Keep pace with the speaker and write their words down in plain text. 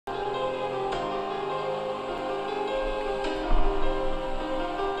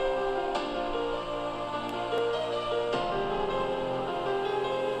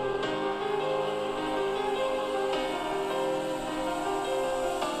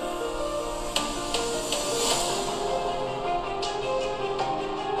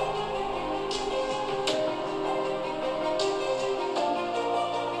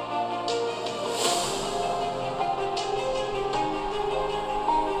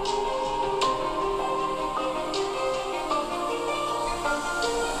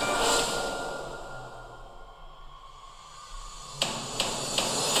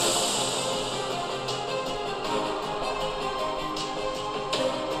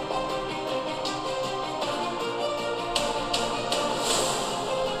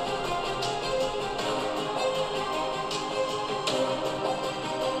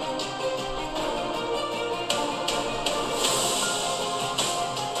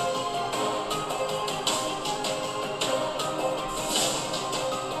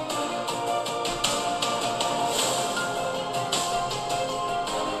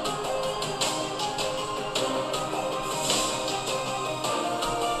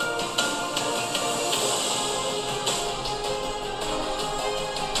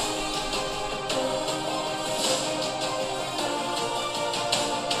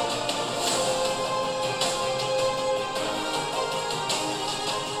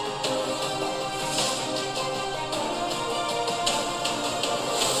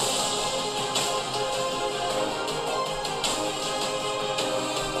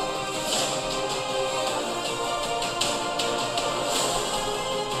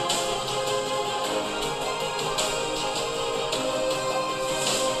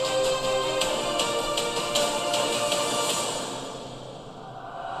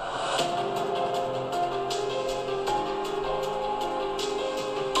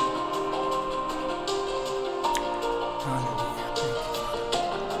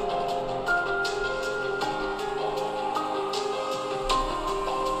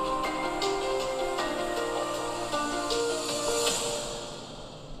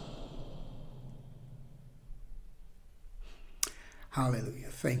Hallelujah.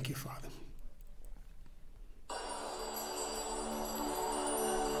 Thank you, Father.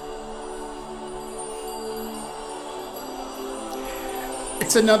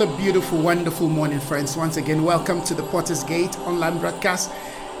 It's another beautiful, wonderful morning, friends. Once again, welcome to the Potter's Gate online broadcast.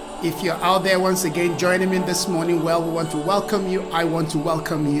 If you're out there once again joining me this morning, well, we want to welcome you. I want to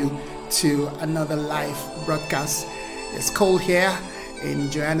welcome you to another live broadcast. It's cold here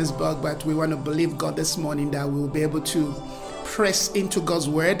in Johannesburg, but we want to believe God this morning that we'll be able to press into God's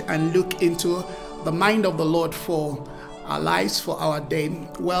word and look into the mind of the Lord for our lives, for our day.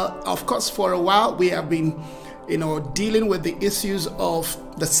 Well, of course, for a while we have been dealing with the issues of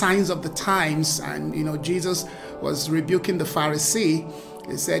the signs of the times. And, Jesus was rebuking the Pharisee.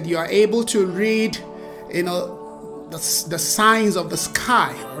 He said, you are able to read, the signs of the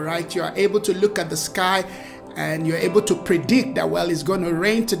sky, all right? You are able to look at the sky and you're able to predict that, well, it's going to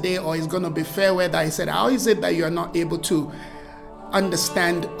rain today or it's going to be fair weather. He said, how is it that you are not able to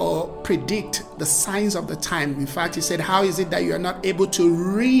understand or predict the signs of the time? In fact, he said, how is it that you are not able to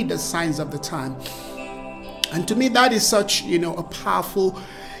read the signs of the time? And to me, that is such, a powerful,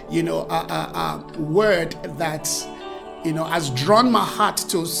 word that, has drawn my heart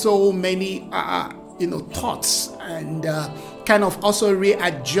to so many, thoughts and kind of also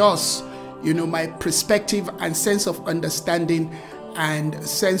readjust, my perspective and sense of understanding and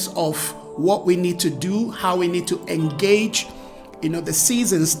sense of what we need to do, how we need to engage, the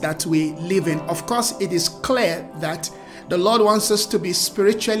seasons that we live in. Of course, it is clear that the Lord wants us to be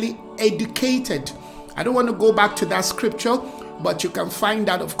spiritually educated. I don't want to go back to that scripture, but you can find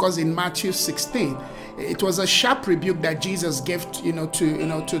that, of course, in Matthew 16. It was a sharp rebuke that Jesus gave, to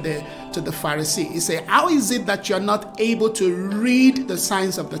the Pharisee. He said, "How is it that you're not able to read the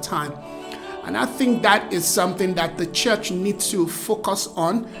signs of the time?" And I think that is something that the church needs to focus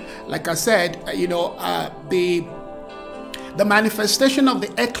on. Like I said, the manifestation of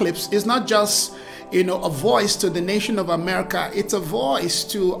the eclipse is not just a voice to the nation of America. It's a voice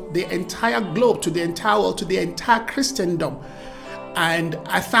to the entire globe, to the entire world, to the entire Christendom. And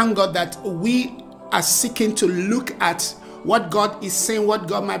I thank God that we are seeking to look at what God is saying, what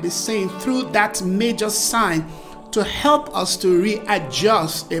God might be saying through that major sign to help us to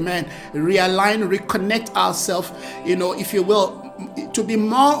readjust, amen, realign, reconnect ourselves, if you will, to be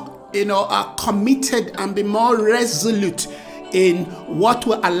more, committed and be more resolute in what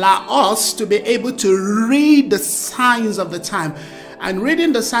will allow us to be able to read the signs of the time. And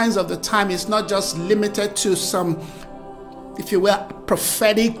reading the signs of the time is not just limited to some, if you will,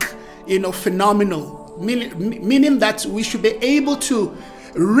 prophetic, phenomenal, meaning that we should be able to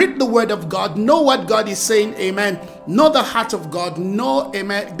read the word of God, know what God is saying, amen, know the heart of God, know,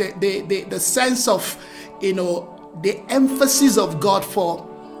 amen, the sense of, the emphasis of God for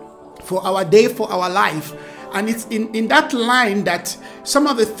our day, for our life. And it's in that line that some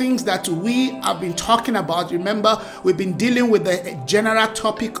of the things that we have been talking about, remember, we've been dealing with the general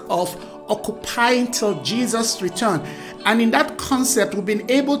topic of occupying till Jesus' return. And in that concept, we've been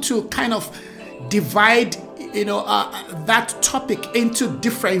able to kind of divide, that topic into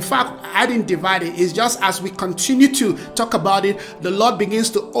different, in fact, I didn't divide it. It's just as we continue to talk about it, the Lord begins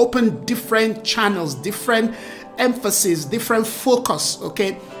to open different channels, different emphasis, different focus,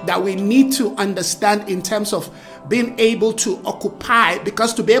 okay, that we need to understand in terms of being able to occupy.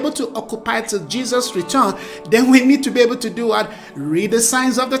 Because to be able to occupy till Jesus' return, then we need to be able to do what? Read the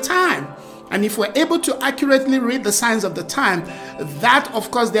signs of the time. And if we're able to accurately read the signs of the time, that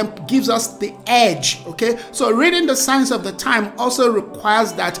of course then gives us the edge, okay? So reading the signs of the time also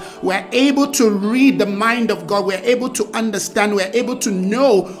requires that we're able to read the mind of God. We're able to understand, we're able to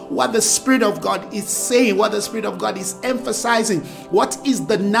know what the Spirit of God is saying, what the Spirit of God is emphasizing. What is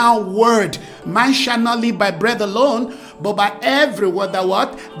the now word? Man shall not live by bread alone, but by every word that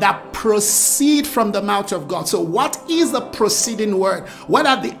what? That proceed from the mouth of God. So what is the proceeding word? What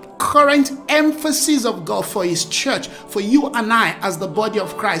are the current emphasis of God for his church, for you and I as the body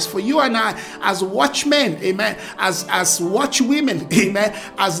of Christ, for you and I as watchmen, amen, as watchwomen, amen,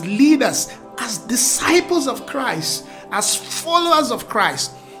 as leaders, as disciples of Christ, as followers of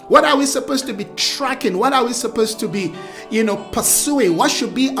Christ? What are we supposed to be tracking? What are we supposed to be, pursuing? What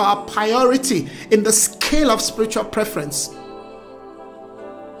should be our priority in the scale of spiritual preference?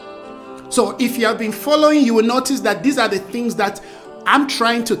 So if you have been following, you will notice that these are the things that I'm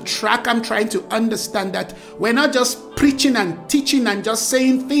trying to track. I'm trying to understand that we're not just preaching and teaching and just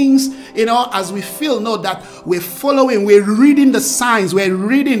saying things, as we feel. No, that we're following, we're reading the signs, we're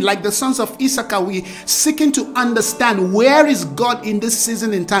reading like the sons of Issachar. We're seeking to understand where is God in this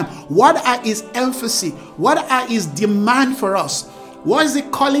season in time. What are his emphasis? What are his demand for us? What is he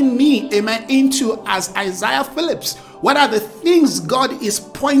calling me, amen, into as Isaiah Phillips? What are the things God is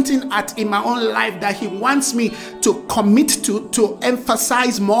pointing at in my own life that he wants me to commit to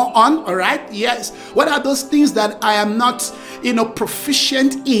emphasize more on? All right. Yes. What are those things that I am not,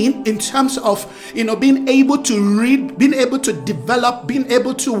 proficient in terms of, being able to read, being able to develop, being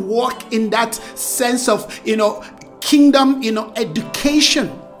able to walk in that sense of, kingdom,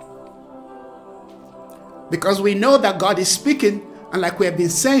 education. Because we know that God is speaking, and like we have been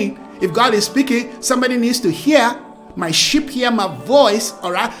saying, if God is speaking, somebody needs to hear. My sheep hear my voice,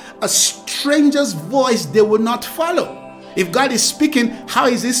 all right? A stranger's voice they will not follow. If God is speaking, how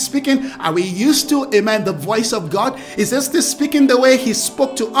is he speaking? Are we used to, amen, the voice of God? Is he still speaking the way he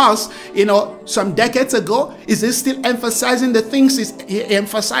spoke to us, some decades ago? Is he still emphasizing the things he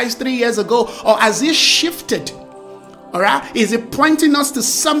emphasized 3 years ago? Or has he shifted? All right? Is it pointing us to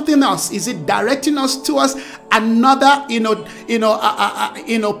something else? Is it directing us towards another,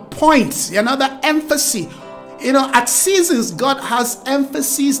 points, another emphasis? At seasons, God has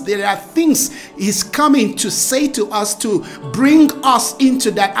emphasis. There are things he's coming to say to us to bring us into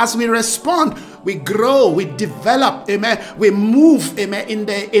that. As we respond, we grow, we develop, amen. We move, amen, in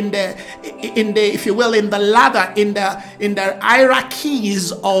the if you will, in the ladder, in the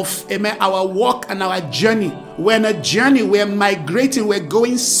hierarchies of, amen, our walk and our journey. We're on a journey, we're migrating, we're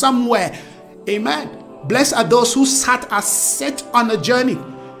going somewhere. Amen. Blessed are those whose heart are set on a journey.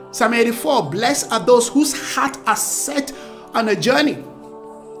 Psalm 84, blessed are those whose heart are set on a journey.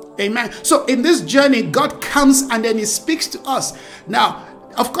 Amen. So in this journey, God comes and then he speaks to us. Now,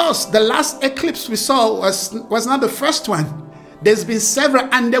 of course, the last eclipse we saw was not the first one. There's been several,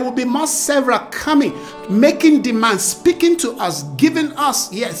 and there will be more several coming, making demands, speaking to us, giving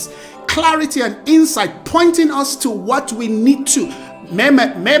us, yes, clarity and insight, pointing us to what we need to. May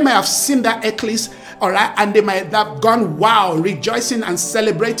have seen that eclipse, all right, and they might have gone wow, rejoicing and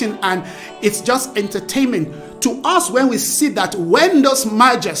celebrating, and it's just entertainment. To us, when we see that, when those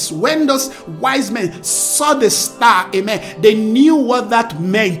mages, when those wise men saw the star, amen, they knew what that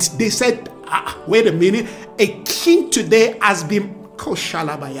meant. They said, wait a minute, a king today has been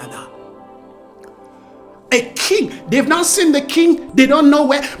koshalabayada. A king. They've not seen the king, they don't know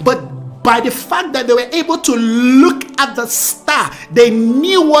where, but by the fact that they were able to look at the star, they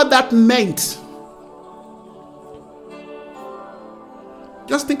knew what that meant.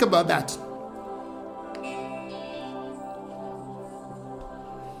 Just think about that.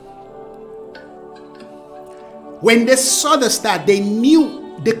 When they saw the star, they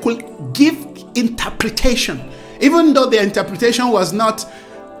knew they could give interpretation, even though the interpretation was not,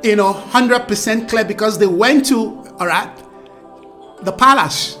 100% clear, because they went to, all right, the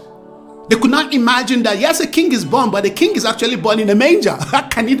palace. They could not imagine that, yes, a king is born, but the king is actually born in a manger. How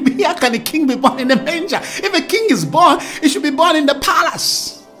can it be? How can a king be born in a manger? If a king is born, he should be born in the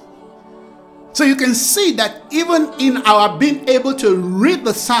palace. So you can see that even in our being able to read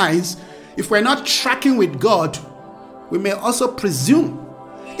the signs, if we're not tracking with God, we may also presume.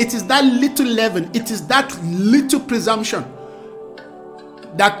 It is that little leaven, it is that little presumption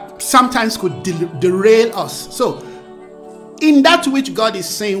that sometimes could derail us. So, in that which God is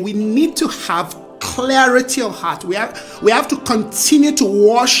saying, we need to have clarity of heart. We have to continue to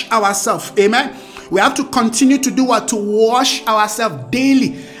wash ourselves. Amen. We have to continue to do what? To wash ourselves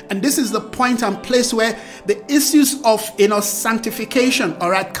daily. And this is the point and place where the issues of, sanctification, all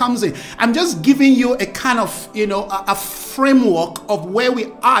right, comes in. I'm just giving you a kind of, a framework of where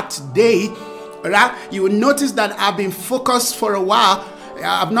we are today, all right? You will notice that I've been focused for a while.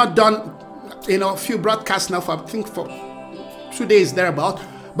 I've not done, a few broadcasts now for, I think, for 2 days thereabout,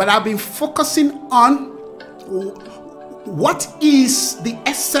 but I've been focusing on what is the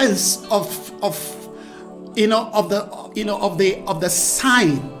essence of the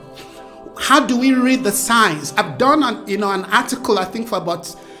sign. How do we read the signs? I've done an article, I think, for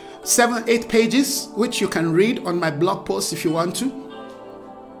about 7-8 pages, which you can read on my blog post if you want to.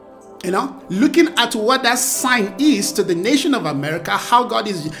 Looking at what that sign is to the nation of America, how God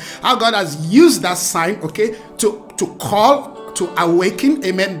has used that sign, okay, to call, to awaken,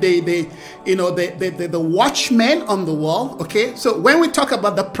 amen, the watchmen on the wall, okay. So when we talk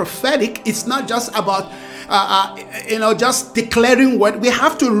about the prophetic, it's not just about just declaring what we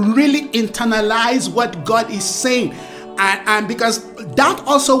have to really internalize what God is saying, and because that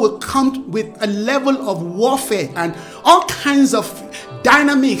also will come with a level of warfare and all kinds of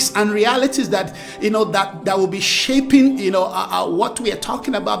dynamics and realities that that will be shaping what we are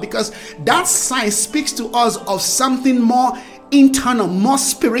talking about, because that sign speaks to us of something more internal, more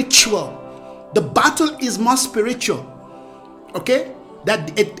spiritual. The battle is more spiritual, okay?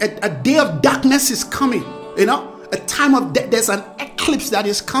 That a day of darkness is coming, a time of there's an eclipse that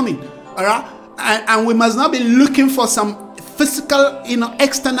is coming, all right? and we must not be looking for some physical,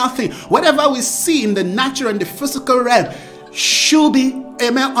 external thing. Whatever we see in the natural and the physical realm should be,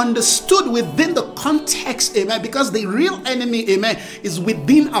 amen, understood within the context, amen, because the real enemy, amen, is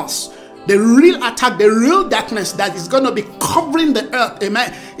within us. The real attack, the real darkness that is going to be covering the earth,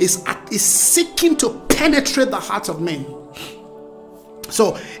 amen, is seeking to penetrate the hearts of men.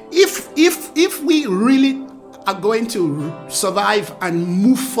 So if we really are going to survive and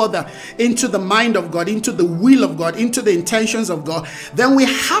move further into the mind of God, into the will of God, into the intentions of God, then we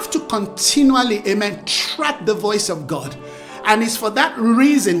have to continually, amen, track the voice of God. And it's for that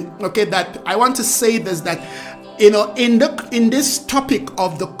reason, okay, that I want to say this, that in this topic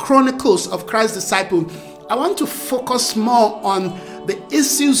of the Chronicles of Christ's disciple, I want to focus more on the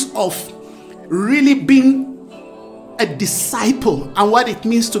issues of really being a disciple and what it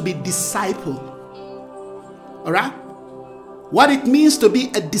means to be disciple. All right, what it means to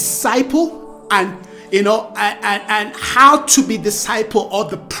be a disciple, and and how to be disciple, or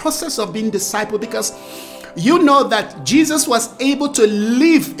the process of being disciple, because you know that Jesus was able to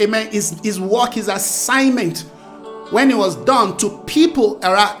live, amen, his work, his assignment, when he was done, to people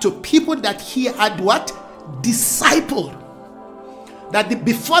that he had what? Discipled. That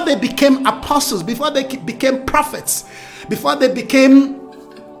before they became apostles, before they became prophets, before they became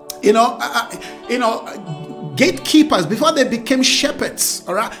gatekeepers, before they became shepherds,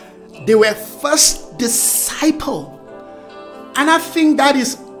 all right, they were first disciple. And I think that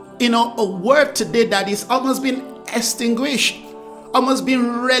is a word today that is almost been extinguished, almost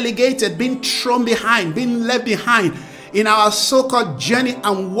been relegated, being thrown behind, being left behind in our so-called journey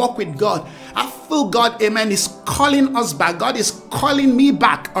and walk with God. I feel God, amen, is calling us back. God is calling me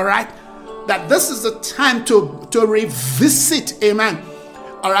back, all right, that this is the time to revisit, amen,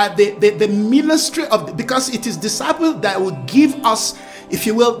 all right, the ministry of, because it is disciple that will give us, if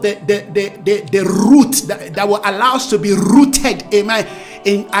you will, the root that will allow us to be rooted, amen,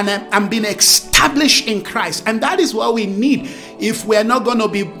 and being established in Christ. And that is what we need if we're not going to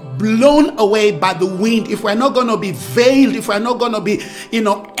be blown away by the wind, if we're not going to be veiled, if we're not going to be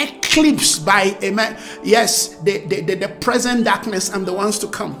eclipsed by, amen, yes, the present darkness and the ones to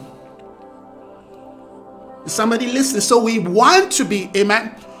come. Somebody listen. So we want to be,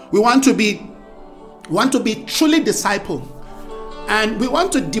 amen, we want to be truly disciple, and we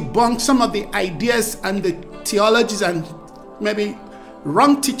want to debunk some of the ideas and the theologies and maybe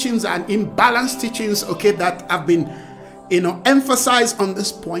wrong teachings and imbalanced teachings, okay, that have been emphasized on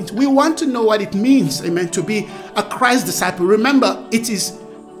this point. We want to know what it means, amen, to be a Christ disciple. Remember, it is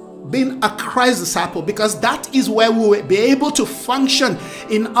being a Christ disciple, because that is where we will be able to function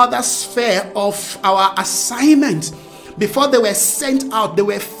in other sphere of our assignment. Before they were sent out, they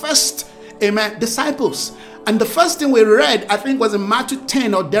were first, amen, disciples. And the first thing we read, I think, was in Matthew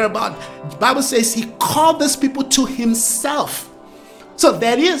 10 or thereabout. The Bible says he called these people to himself. So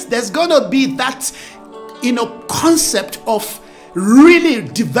there's gonna be that concept of really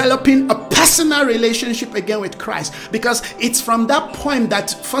developing a personal relationship again with Christ, because it's from that point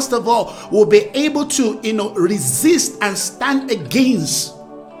that, first of all, we'll be able to resist and stand against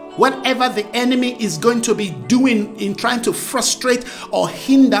whatever the enemy is going to be doing in trying to frustrate or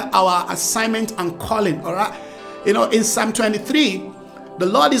hinder our assignment and calling. All right, in Psalm 23, the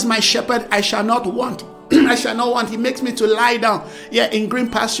Lord is my shepherd, I shall not want. I shall not want. He makes me to lie down, in green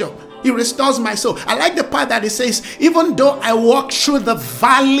pasture. He restores my soul. I like the part that it says, even though I walk through the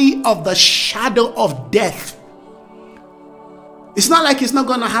valley of the shadow of death. It's not like it's not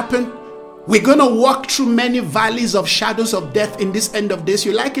going to happen. We're going to walk through many valleys of shadows of death in this end of days.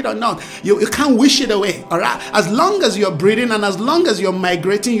 You like it or not, you can't wish it away, all right? As long as you're breathing and as long as you're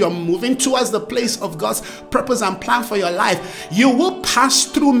migrating, you're moving towards the place of God's purpose and plan for your life, you will pass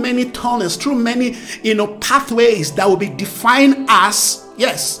through many tunnels, through many, pathways that will be defined as,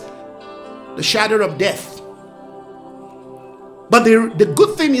 yes, the shadow of death. But the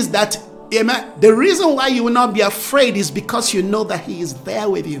good thing is that, amen, the reason why you will not be afraid is because you know that he is there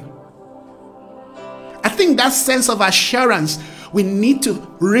with you. I think that sense of assurance, we need to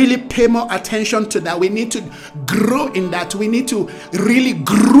really pay more attention to that. We need to grow in that. We need to really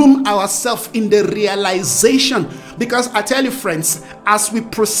groom ourselves in the realization, because I tell you, friends, as we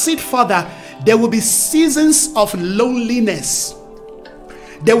proceed further, there will be seasons of loneliness.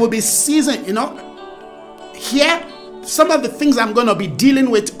 There will be seasons, here, some of the things I'm going to be dealing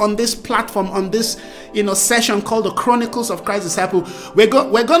with on this platform, on this, session called the Chronicles of Christ's Disciple, we're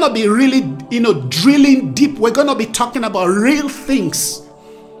going to be really, drilling deep. We're going to be talking about real things.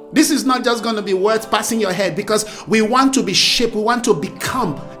 This is not just going to be words passing your head, because we want to be shaped. We want to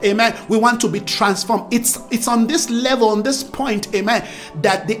become, amen. We want to be transformed. It's on this level, on this point, amen,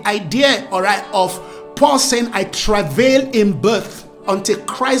 that the idea, all right, of Paul saying, I travail in birth until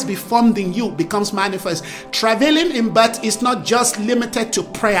Christ be formed in you becomes manifest. Travailing in birth is not just limited to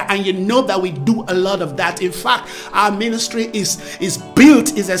prayer, and you know that we do a lot of that. In fact, our ministry is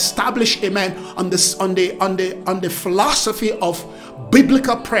built, is established, amen, on the philosophy of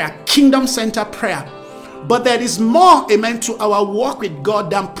biblical prayer, kingdom center prayer. But there is more, amen, to our walk with God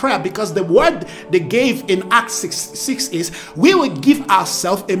than prayer, because the word they gave in Acts 6 is we will give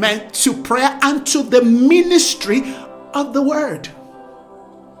ourselves, amen, to prayer and to the ministry of the word.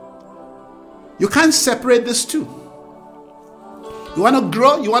 You can't separate these two. You want to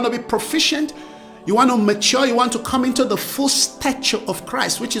grow, you want to be proficient, you want to mature, you want to come into the full stature of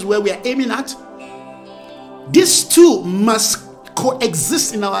Christ, which is where we are aiming at. These two must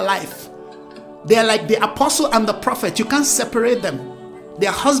coexist in our life. They are like the apostle and the prophet. You can't separate them. They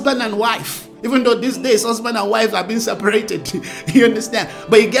are husband and wife. Even though these days husband and wife are being separated. You understand?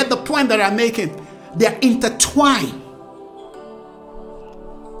 But you get the point that I'm making. They are intertwined.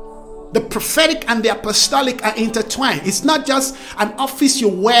 The prophetic and the apostolic are intertwined. It's not just an office you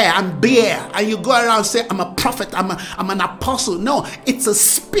wear and bear and you go around and say, I'm a prophet, I'm an apostle. No, it's a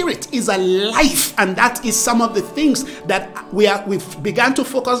spirit, it's a life. And that is some of the things that we've begun to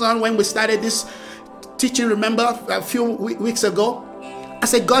focus on when we started this teaching. Remember a few weeks ago? I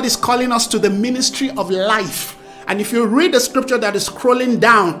said God is calling us to the ministry of life. And if you read the scripture that is scrolling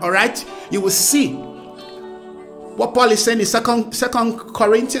down, all right, you will see what Paul is saying in 2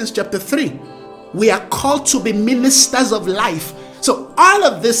 Corinthians chapter 3. We are called to be ministers of life. So all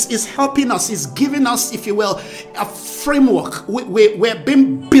of this is helping us, is giving us, if you will, a framework. We're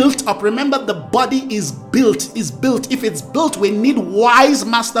being built up. Remember, the body is built. If it's built, we need wise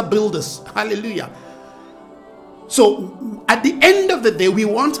master builders. Hallelujah. So at the end of the day, we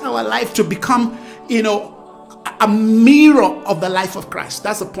want our life to become, you know, a mirror of the life of Christ.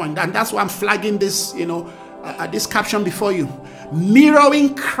 That's the point. And that's why I'm flagging this, you know, this caption before you.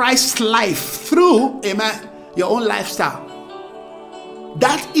 Mirroring Christ's life through, amen, your own lifestyle.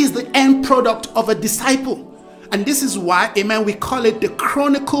 That is the end product of a disciple. And this is why, amen, we call it the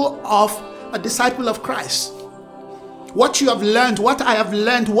chronicle of a disciple of Christ. What you have learned, what I have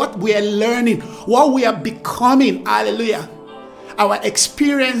learned, what we are learning, what we are becoming, hallelujah, our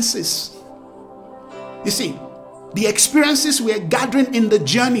experiences. You see, the experiences we are gathering in the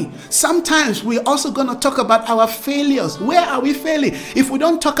journey. Sometimes we're also going to talk about our failures. Where are we failing? If we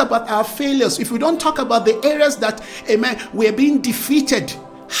don't talk about our failures, if we don't talk about the areas that, amen, we're being defeated,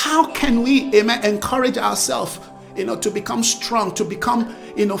 how can we, amen, encourage ourselves, you know, to become strong, to become,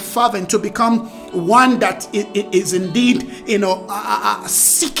 you know, fervent, to become one that is indeed, you know,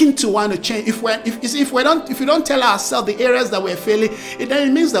 seeking to want to change. If we don't tell ourselves the areas that we're failing,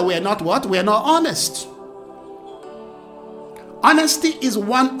 it means that we're not what? We're not honest. Honesty is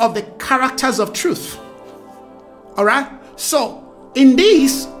one of the characters of truth. All right? So, in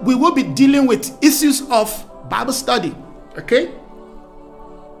this, we will be dealing with issues of Bible study. Okay?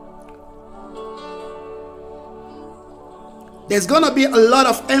 There's going to be a lot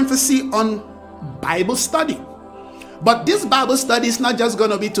of emphasis on Bible study. But this Bible study is not just going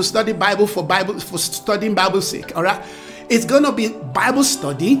to be to study Bible for studying Bible's sake. All right? It's going to be Bible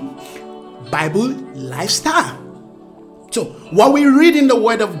study, Bible lifestyle. So what we read in the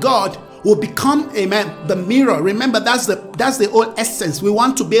Word of God will become, amen, the mirror. Remember, that's the whole essence. We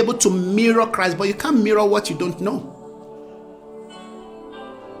want to be able to mirror Christ, but you can't mirror what you don't know.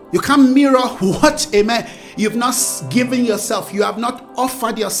 You can't mirror what, amen, you've not given yourself. You have not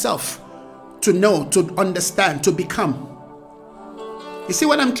offered yourself to know, to understand, to become. You see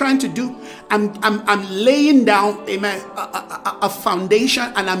what I'm trying to do? I'm laying down, amen, a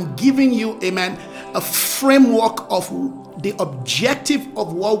foundation, and I'm giving you, amen, a framework of the objective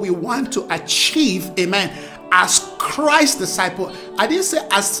of what we want to achieve, amen, as Christ's disciple. I didn't say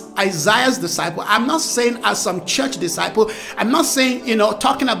as Isaiah's disciple. I'm not saying as some church disciple. I'm not saying, you know,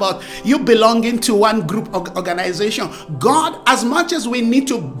 talking about you belonging to one group or organization. God, as much as we need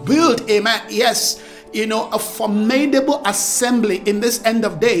to build, amen, yes, you know, a formidable assembly in this end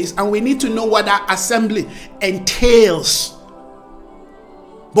of days, and we need to know what that assembly entails.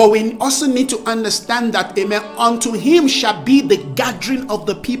 But we also need to understand that, amen, unto him shall be the gathering of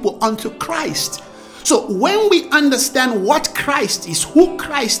the people unto Christ. So when we understand what Christ is, who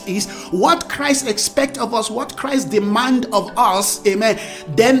Christ is, what Christ expects of us, what Christ demands of us, amen,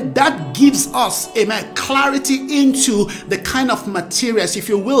 then that gives us, amen, clarity into the kind of materials, if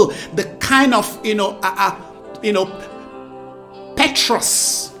you will, the kind of,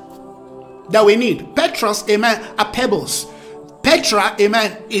 Petros, that we need. Petros, amen, are pebbles. Petra,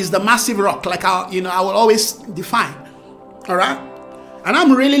 amen, is the massive rock, like I will always define. All right? And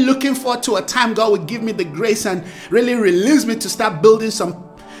I'm really looking forward to a time God will give me the grace and really release me to start building some,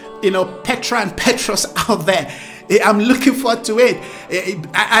 Petra and Petros out there. I'm looking forward to it.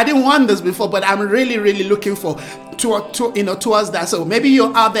 I didn't want this before, but I'm really, really looking forward towards that. So maybe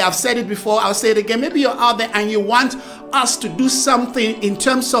you're out there. I've said it before. I'll say it again. Maybe you're out there and you want us to do something in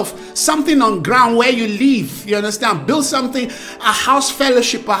terms of something on ground where you live. You understand? Build something, a house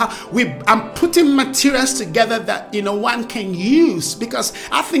fellowship. I'm putting materials together that one can use, because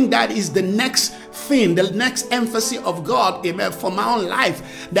I think that is the next thing, the next emphasis of God, amen, for my own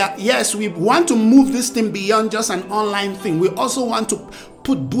life. That yes, we want to move this thing beyond just an online thing. We also want to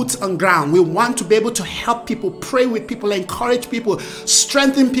put boots on ground. We want to be able to help people, pray with people, encourage people,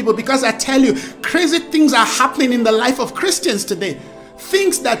 strengthen people, because I tell you, crazy things are happening in the life of Christians today.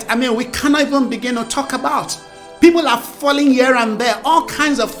 Things that, we cannot even begin to talk about. People are falling here and there, all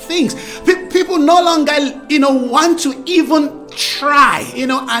kinds of things. People no longer, want to even try,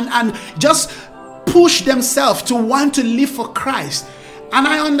 and just push themselves to want to live for Christ. And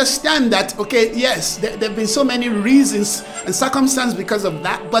I understand that, okay, yes, there have been so many reasons and circumstances because of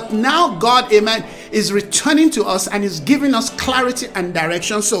that. But now God, amen, is returning to us and is giving us clarity and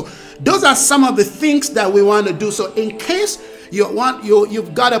direction. So those are some of the things that we want to do. So in case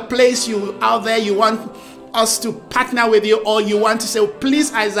you've got a place out there, you want us to partner with you, or you want to say,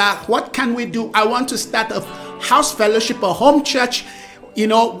 please, Isaac, what can we do? I want to start a house fellowship, a home church,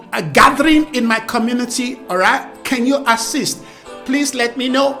 a gathering in my community. All right. Can you assist? Please let me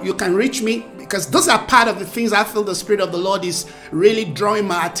know. You can reach me, because those are part of the things I feel the Spirit of the Lord is really drawing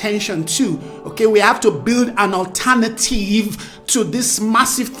my attention to. Okay, we have to build an alternative to this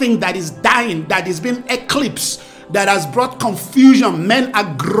massive thing that is dying, that is being eclipsed, that has brought confusion. Men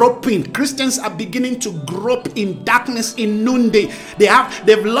are groping. Christians are beginning to grope in darkness in noonday.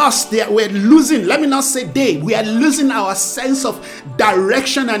 They've lost. We're losing. Let me not say we are losing our sense of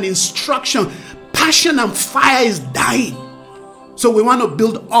direction and instruction. Passion and fire is dying. So we want to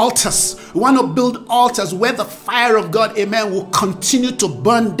build altars. We want to build altars where the fire of God, amen, will continue to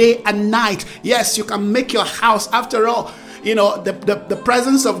burn day and night. Yes, you can make your house. After all, the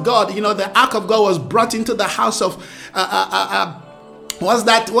presence of God, the ark of God was brought into the house of, what's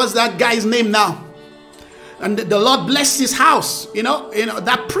that guy's name now? And the Lord blessed his house,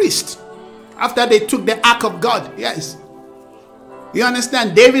 that priest, after they took the ark of God. Yes. You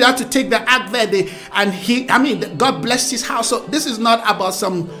understand? David had to take the ark there, God blessed his house. So this is not about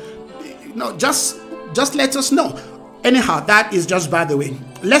some, just let us know. Anyhow, that is just by the way.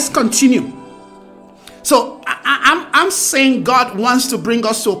 Let's continue. So I'm saying God wants to bring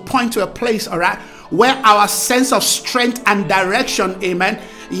us to a place, all right, where our sense of strength and direction, amen,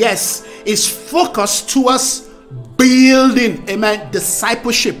 yes, is focused towards building, amen,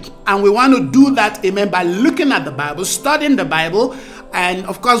 discipleship. And we want to do that, amen, by looking at the Bible, studying the Bible. And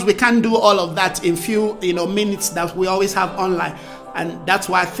of course, we can't do all of that in few, minutes that we always have online. And that's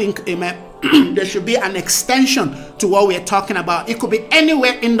why I think, amen, there should be an extension to what we're talking about. It could be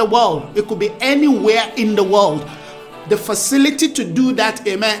anywhere in the world. It could be anywhere in the world. The facility to do that,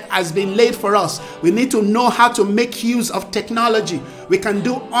 amen, has been laid for us. We need to know how to make use of technology. We can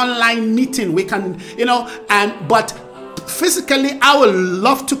do online meeting. We can, but physically, I would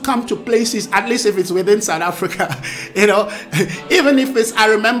love to come to places, at least if it's within South Africa, even if it's, I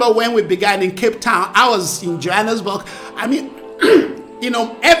remember when we began in Cape Town, I was in Johannesburg.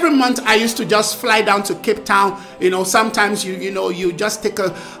 Every month I used to just fly down to Cape Town. Sometimes you just take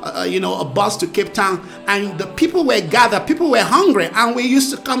a bus to Cape Town, and the people were gathered, people were hungry, and we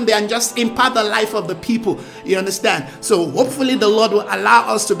used to come there and just impart the life of the people. You understand? So hopefully the Lord will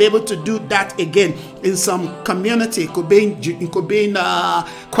allow us to be able to do that again in some community. It could be in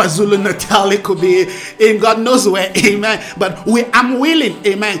KwaZulu Natal, it could be in God knows where, amen. But I'm willing,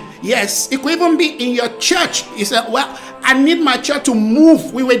 amen. Yes, it could even be in your church. You said, well, I need my church to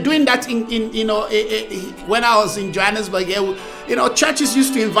move. We were doing that when I was in Johannesburg. Churches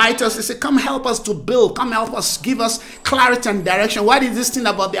used to invite us. They said, come help us to build. Come help us, give us clarity and direction. What is this thing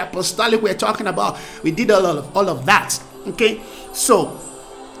about the apostolic we're talking about? We did all of that. Okay, so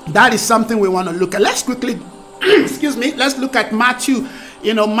that is something we want to look at. Let's quickly, excuse me, let's look at Matthew,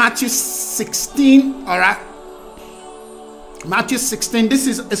 Matthew 16, all right? Matthew 16, this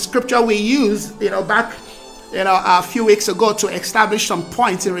is a scripture we use, back a few weeks ago to establish some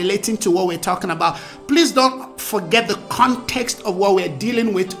points in relating to what we're talking about. Please don't forget the context of what we're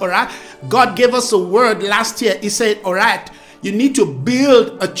dealing with, all right? God gave us a word last year. He said, all right, you need to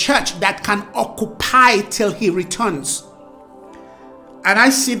build a church that can occupy till he returns. And I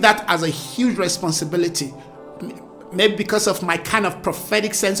see that as a huge responsibility. Maybe because of my kind of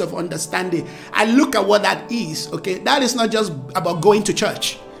prophetic sense of understanding. I look at what that is, okay? That is not just about going to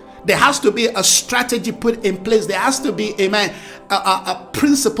church. There has to be a strategy put in place. There has to be, amen, a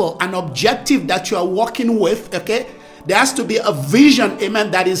principle, an objective that you are working with, okay? There has to be a vision,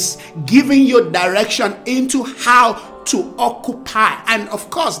 amen, that is giving you direction into how to occupy. And of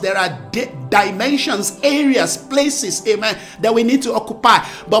course, there are dimensions, areas, places, amen, that we need to occupy.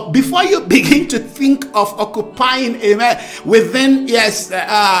 But before you begin to think of occupying, amen, within, yes,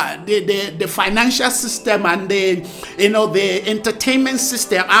 the financial system and the, the entertainment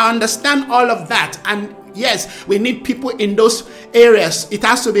system, I understand all of that. And yes, we need people in those areas. It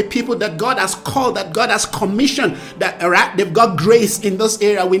has to be people that God has called, that God has commissioned, that they've got grace in those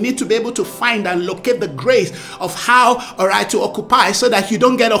areas. We need to be able to find and locate the grace of how, to occupy, so that you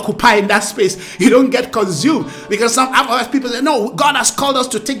don't get occupied in that space. You don't get consumed. Because some other people say, no, God has called us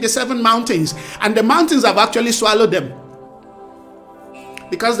to take the 7 mountains. And the mountains have actually swallowed them.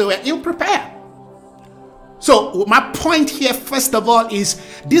 Because they were ill prepared. So my point here, first of all, is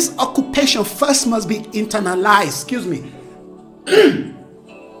this occupation first must be internalized. Excuse me.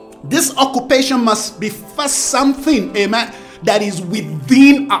 This occupation must be first something, amen, that is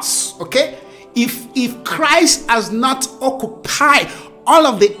within us, okay? If Christ has not occupied all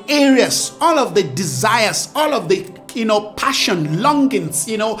of the areas, all of the desires, all of the passion, longings,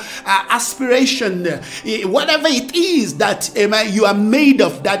 aspiration, whatever it is that, amen, you are made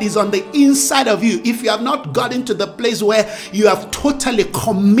of, that is on the inside of you. If you have not gotten to the place where you have totally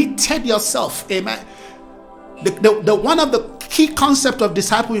committed yourself, amen. The one of the key concept of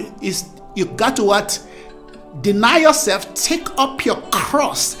disciple is you got to what? Deny yourself, take up your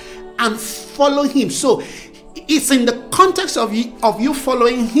cross, and follow him. So it's in the context of you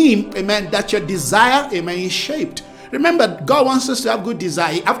following him, amen, that your desire, amen, is shaped. Remember, God wants us to have good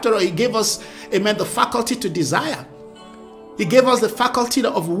desire. After all, he gave us, amen, the faculty to desire. He gave us the faculty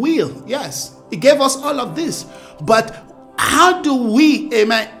of will. Yes, he gave us all of this. But how do we,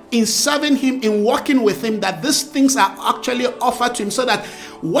 amen, in serving him, in working with him, that these things are actually offered to him, so that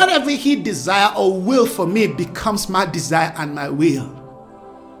whatever he desire or will for me becomes my desire and my will?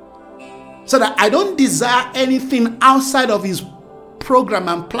 So that I don't desire anything outside of his program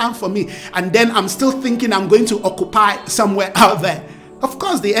and plan for me, and then I'm still thinking I'm going to occupy somewhere out there. Of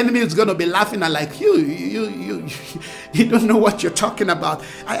course, the enemy is going to be laughing at like, you don't know what you're talking about.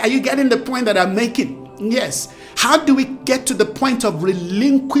 Are you getting the point that I'm making? Yes. How do we get to the point of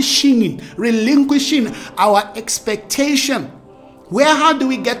relinquishing our expectation? How do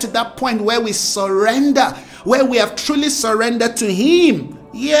we get to that point where we surrender, where we have truly surrendered to him?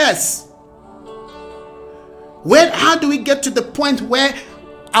 Yes. How do we get to the point where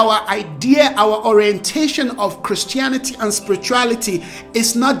our idea, our orientation of Christianity and spirituality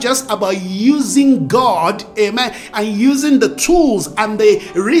is not just about using God, amen, and using the tools and the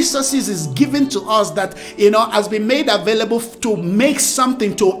resources is given to us that, has been made available to make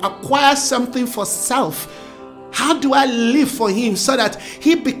something, to acquire something for self. How do I live for him so that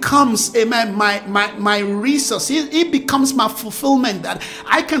he becomes, amen, my resource? He becomes my fulfillment, that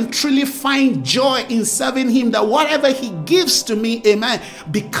I can truly find joy in serving him, that whatever he gives to me, amen,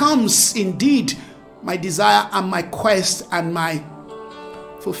 becomes indeed my desire and my quest and my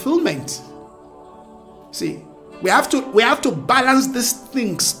fulfillment. See, we have to balance these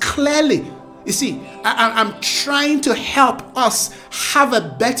things clearly. You see, I'm trying to help us have a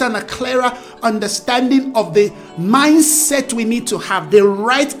better and a clearer understanding of the mindset we need to have, the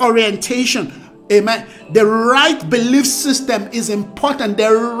right orientation. Amen. The right belief system is important,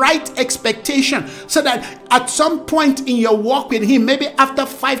 the right expectation, so that at some point in your walk with him, maybe after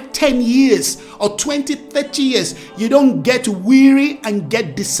 5, 10 years or 20, 30 years, you don't get weary and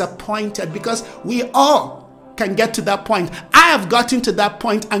get disappointed, because we all can get to that point. I have gotten to that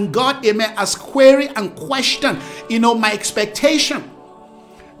point, and God, amen, has queried and questioned, my expectation.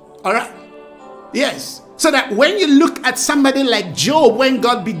 All right? Yes. So that when you look at somebody like Job, when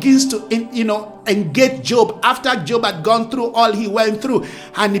God begins to, engage Job, after Job had gone through all he went through,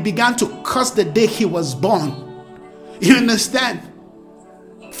 and he began to curse the day he was born. You understand?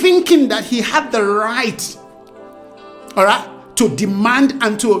 Thinking that he had the right, all right, to demand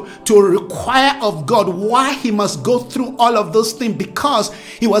and to require of God why he must go through all of those things, because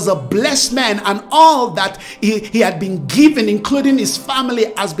he was a blessed man, and all that he had been given, including his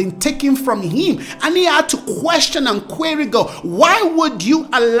family, has been taken from him. And he had to question and query God, why would you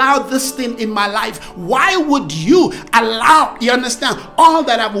allow this thing in my life? Why would you allow, you understand, all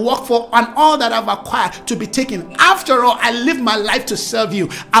that I've worked for and all that I've acquired to be taken? After all, I lived my life to serve you.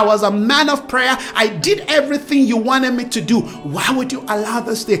 I was a man of prayer. I did everything you wanted me to do. Why would you allow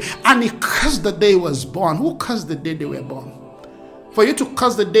this day? And he cursed the day he was born. Who cursed the day they were born? For you to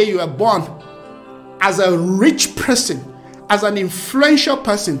curse the day you were born as a rich person, as an influential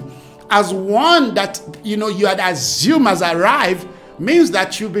person, as one that you had assumed has arrived, means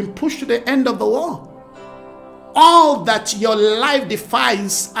that you've been pushed to the end of the world. All that your life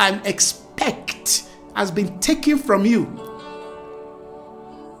defines and expect has been taken from you.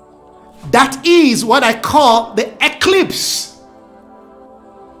 That is what I call the eclipse.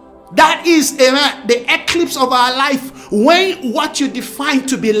 That is the eclipse of our life, when what you define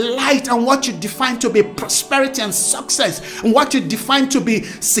to be light and what you define to be prosperity and success and what you define to be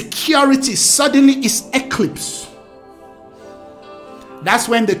security suddenly is eclipse. That's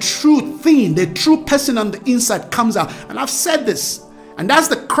when the true thing, the true person on the inside comes out. And I've said this, and that's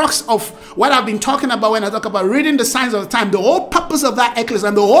the crux of what I've been talking about when I talk about reading the signs of the time. The whole purpose of that eclipse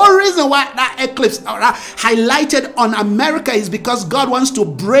and the whole reason why that eclipse highlighted on America is because God wants to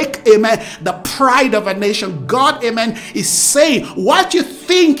break, amen, the pride of a nation. God, amen, is saying what you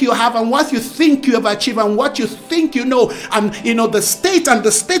think you have and what you think you have achieved and what you think you know, and the state and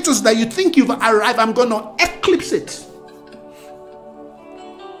the status that you think you've arrived, I'm going to eclipse it.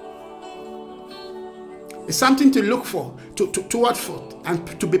 It's something to look for, to watch for,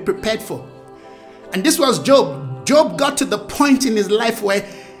 and to be prepared for. And this was Job. Job got to the point in his life where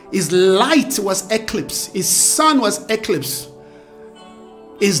his light was eclipsed. His sun was eclipsed.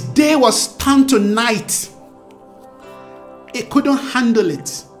 His day was turned to night. He couldn't handle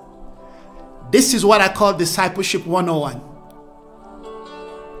it. This is what I call discipleship 101.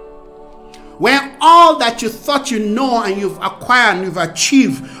 When all that you thought you know and you've acquired and you've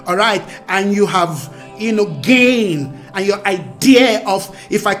achieved, all right, and you have gain, and your idea of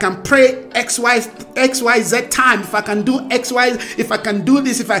if I can pray XYZ time, if I can do XY, if I can do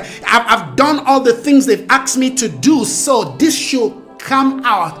this, if I've done all the things they've asked me to do, so this should come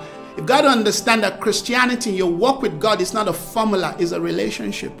out. You've got to understand that Christianity, your walk with God, is not a formula, it's a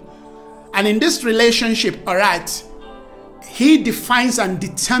relationship. And in this relationship, all right, He defines and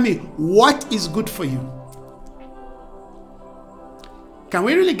determines what is good for you. Can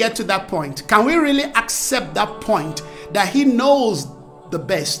we really get to that point? Can we really accept that point that He knows the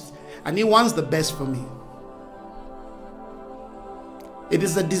best and He wants the best for me? It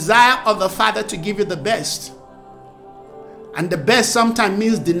is the desire of the Father to give you the best. And the best sometimes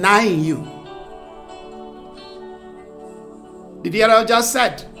means denying you. Did you hear what I just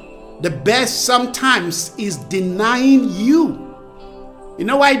said? The best sometimes is denying you. You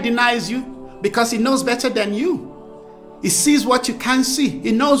know why He denies you? Because He knows better than you. He sees what you can't see.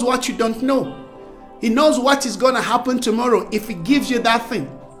 He knows what you don't know. He knows what is going to happen tomorrow if He gives you that thing.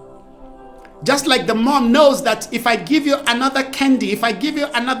 Just like the mom knows that if I give you another candy, if I give you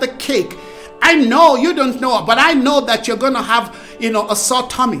another cake, I know you don't know, but I know that you're going to have, a sore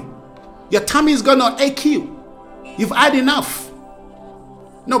tummy. Your tummy is going to ache you. You've had enough.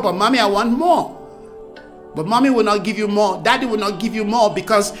 No, but mommy, I want more. But mommy will not give you more. Daddy will not give you more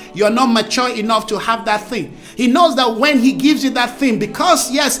because you're not mature enough to have that thing. He knows that when He gives you that thing,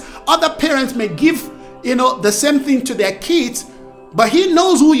 because yes, other parents may give, the same thing to their kids, but He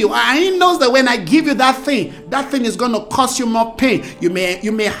knows who you are. And He knows that when I give you that thing is going to cause you more pain. You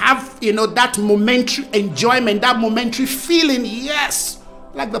may have, that momentary enjoyment, that momentary feeling, yes,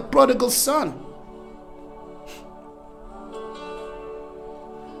 like the prodigal son.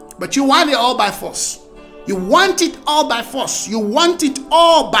 But you want it all by force. You want it all by force. You want it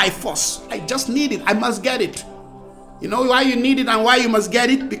all by force. I just need it. I must get it. You know why you need it and why you must get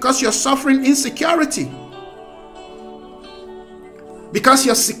it? Because you're suffering insecurity. Because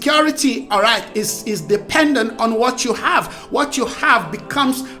your security, all right, is dependent on what you have. What you have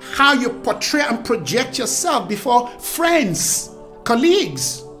becomes how you portray and project yourself before friends,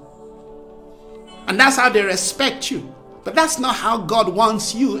 colleagues. And that's how they respect you. But that's not how God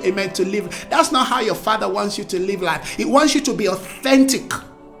wants you, amen, to live. That's not how your Father wants you to live life. He wants you to be authentic.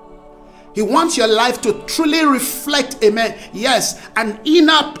 He wants your life to truly reflect, amen, yes, an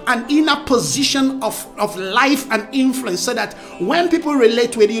inner position of life and influence, so that when people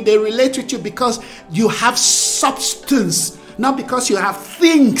relate with you, they relate with you because you have substance, not because you have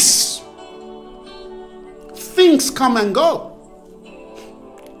things. Things come and go.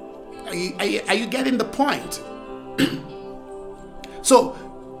 Are you getting the point? So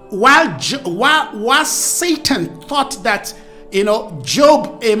while Satan thought that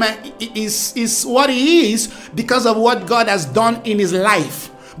Job, amen, is what he is because of what God has done in his life,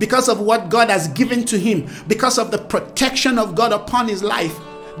 because of what God has given to him, because of the protection of God upon his life,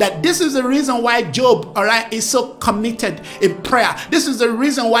 That this is the reason why Job, all right, is so committed in prayer. This is the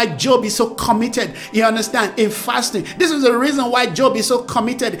reason why Job is so committed, you understand, in fasting. This is the reason why Job is so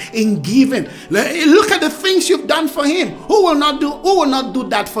committed in giving. Look at the things you've done for him. Who will not do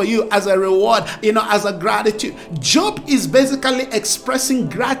that for you as a reward, as a gratitude? Job is basically expressing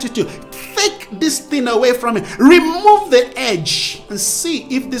gratitude. Take this thing away from him. Remove the edge and see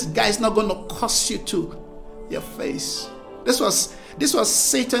if this guy is not going to curse you to your face. This was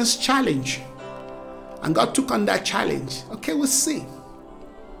Satan's challenge. And God took on that challenge. Okay, we'll see.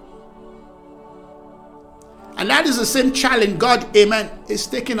 And that is the same challenge God, amen, is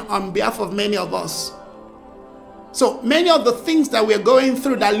taking on behalf of many of us. So many of the things that we're going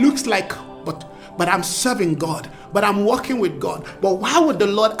through that looks like, but I'm serving God, but I'm working with God. But why would the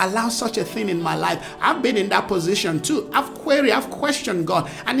Lord allow such a thing in my life? I've been in that position too. I've questioned God.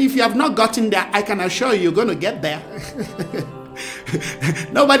 And if you have not gotten there, I can assure you, you're going to get there.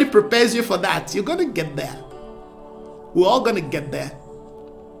 Nobody prepares you for that. You're going to get there. We're all going to get there.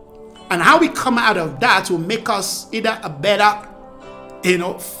 And how we come out of that will make us either a better,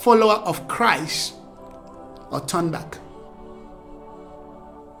 follower of Christ or turn back.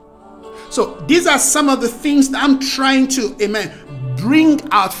 So these are some of the things that I'm trying to, amen, bring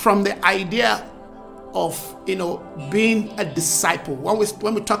out from the idea of, being a disciple.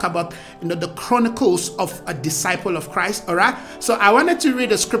 When we talk about, the chronicles of a disciple of Christ, all right? So I wanted to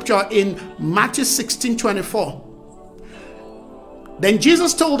read a scripture in Matthew 16:24. Then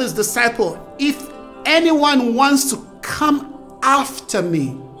Jesus told his disciple, if anyone wants to come after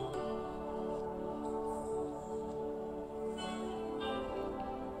me,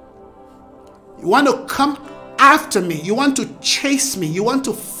 you want to come after me, you want to chase me, you want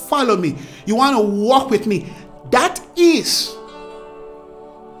to follow me, you want to walk with me. That is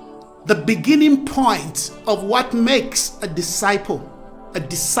the beginning point of what makes a disciple. A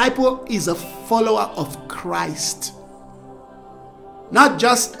disciple is a follower of Christ. Not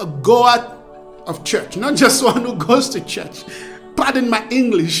just a goer of church, not just one who goes to church. Pardon my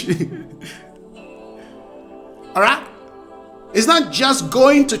English. All right? It's not just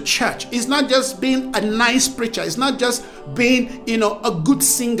going to church. It's not just being a nice preacher. It's not just being, a good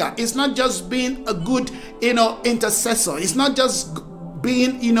singer. It's not just being a good, intercessor. It's not just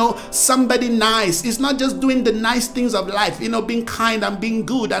being, somebody nice. It's not just doing the nice things of life, being kind and being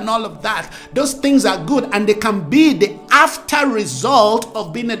good and all of that. Those things are good and they can be the after result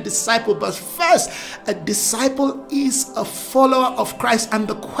of being a disciple. But first, a disciple is a follower of Christ. And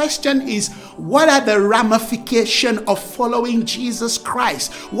the question is, what are the ramifications of following Jesus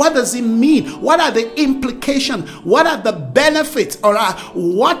Christ? What does it mean? What are the implications? What are the benefits? Or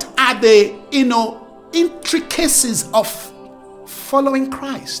what are the, intricacies of following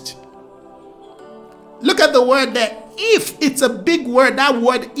Christ? Look at the word there. If, it's a big word. That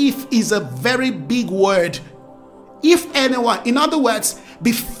word if is a very big word. If anyone, in other words,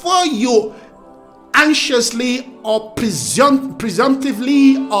 before you anxiously or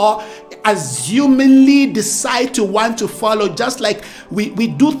presumptively or assumingly decide to want to follow, just like we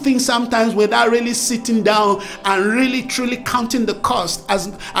do things sometimes without really sitting down and really truly counting the cost, as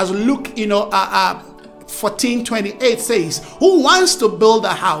Luke 14:28 says, who wants to build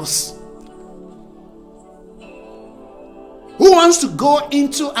a house? Who wants to go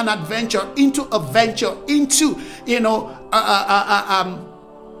into an adventure, into a venture, into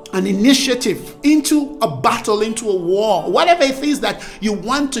an initiative, into a battle, into a war, whatever it is that you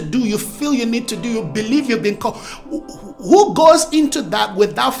want to do, you feel you need to do, you believe you've been called? Who goes into that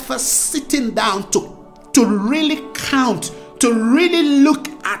without first sitting down to really count, to really look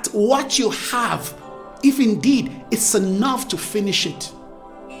at what you have, if indeed it's enough to finish it?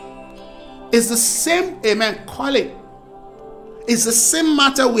 It's the same, amen, call it. It's the same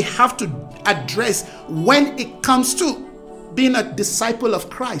matter we have to address when it comes to being a disciple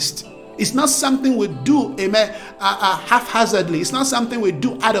of Christ. It's not something we do, amen, haphazardly. It's not something we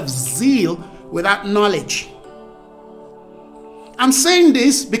do out of zeal without knowledge. I'm saying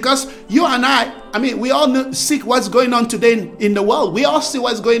this because you and I mean, we all see what's going on today in the world. We all see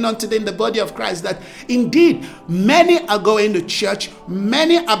what's going on today in the body of Christ, that indeed many are going to church,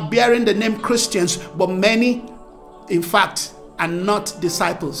 many are bearing the name Christians, but many, in fact, are not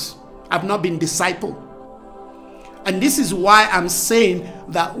disciples, have not been discipled. And this is why I'm saying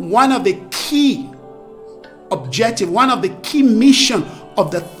that one of the key objective, one of the key mission of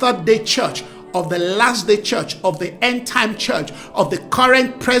the third day church, of the last day church, of the end time church, of the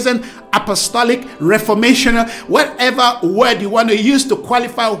current, present, apostolic, reformational, whatever word you want to use to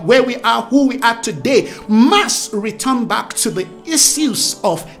qualify where we are, who we are today, must return back to the issues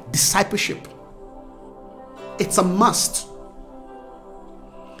of discipleship. It's a must.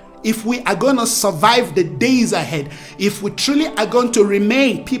 if we are going to survive the days ahead, if we truly are going to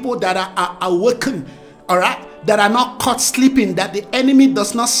remain people that are awakened, all right, that are not caught sleeping, that the enemy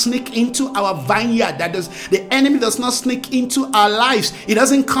does not sneak into our vineyard, the enemy does not sneak into our lives. He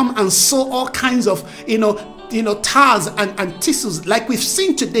doesn't come and sow all kinds of, tares and thistles. Like we've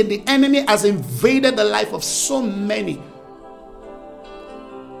seen today, the enemy has invaded the life of so many.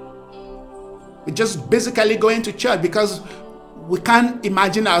 We're just basically going to church because we can't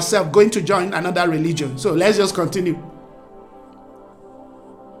imagine ourselves going to join another religion. So let's just continue.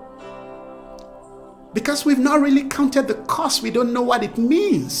 Because we've not really counted the cost. We don't know what it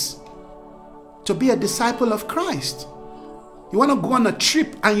means to be a disciple of Christ. You want to go on a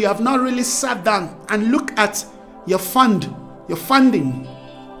trip and you have not really sat down and look at your funding.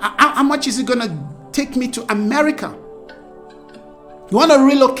 How much is it going to take me to America? You want to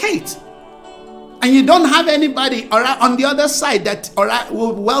relocate and you don't have anybody, all right, on the other side that, all right,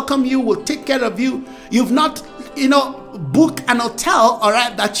 will welcome you, will take care of you. You've not, book an hotel, all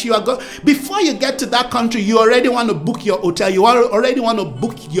right, that you are going. Before you get to that country, you already want to book your hotel. You already want to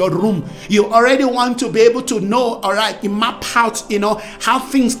book your room. You already want to be able to know, all right, you map out, how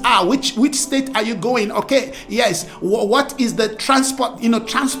things are. Which state are you going? Okay, yes. What is the transport,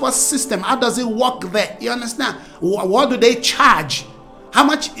 transport system? How does it work there? You understand? What do they charge? How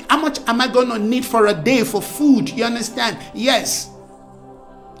much am I going to need for a day for food? You understand? Yes.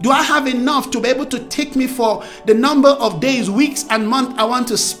 Do I have enough to be able to take me for the number of days, weeks, and months I want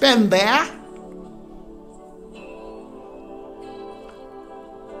to spend there?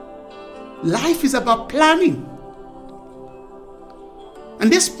 Life is about planning.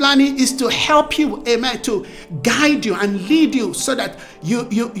 And this planning is to help you, amen, to guide you and lead you so that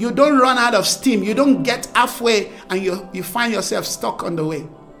you don't run out of steam. You don't get halfway and you find yourself stuck on the way.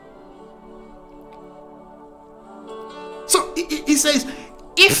 So he says,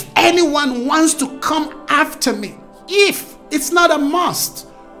 if anyone wants to come after me, if, it's not a must.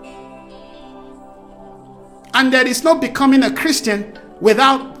 And there is no becoming a Christian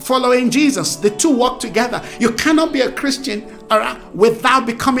without following Jesus. The two work together. You cannot be a Christian, all right, without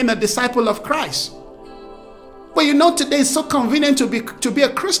becoming a disciple of Christ. But today it's so convenient to be a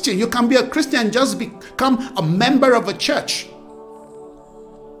Christian. You can be a Christian and just become a member of a church.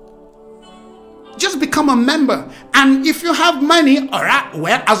 Just become a member. And if you have money, all right,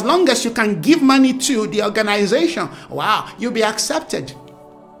 well, as long as you can give money to the organization, wow, you'll be accepted.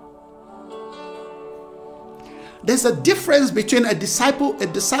 There's a difference between a disciple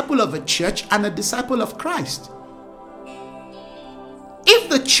of a church and a disciple of Christ. If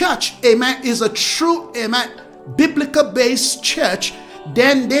the church, amen, is a true, amen, biblical-based church,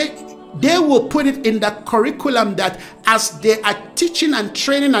 then they will put it in the curriculum that as they are teaching and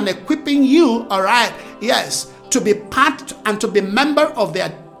training and equipping you, all right, yes, to be part and to be member of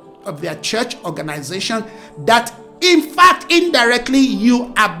their church organization, that in fact, indirectly,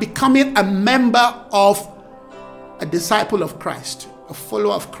 you are becoming a member of a disciple of Christ, a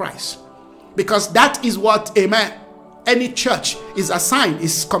follower of Christ. Because that is what, amen, any church is assigned,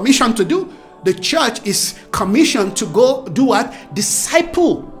 is commissioned to do. The church is commissioned to go do what?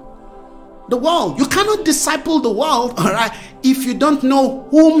 Disciple the world. You cannot disciple the world, all right, if you don't know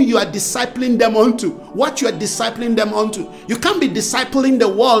whom you are discipling them onto, what you are discipling them onto. You can't be discipling the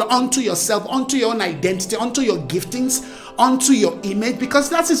world onto yourself, onto your own identity, onto your giftings, onto your image, because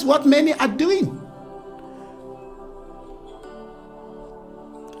that is what many are doing.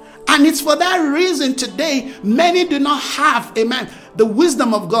 And it's for that reason today, many do not have, amen, the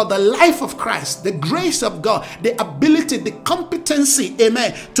wisdom of God, the life of Christ, the grace of God, the ability, the competency,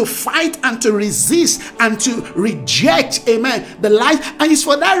 amen, to fight and to resist and to reject, amen, the life. And it's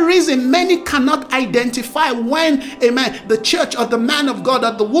for that reason many cannot identify when, amen, the church or the man of God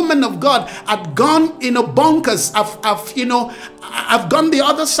or the woman of God have gone, bonkers, have gone the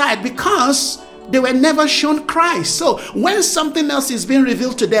other side, because they were never shown Christ. So when something else is being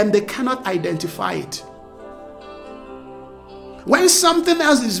revealed to them, they cannot identify it. When something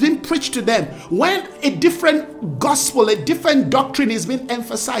else is being preached to them, when a different gospel, a different doctrine is being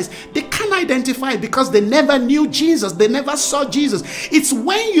emphasized, they can't identify it because they never knew Jesus. They never saw Jesus. It's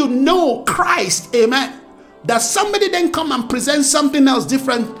when you know Christ, amen, that somebody then come and present something else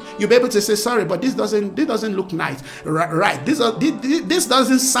different, you'll be able to say, sorry, but this doesn't look nice. Right. This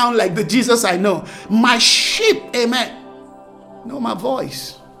doesn't sound like the Jesus I know. My sheep, amen, know my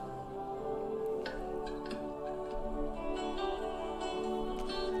voice.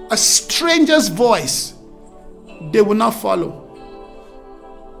 A stranger's voice they will not follow.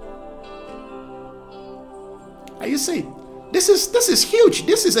 Are you seeing? This is huge.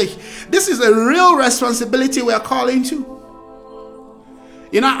 This is a real responsibility we are calling to.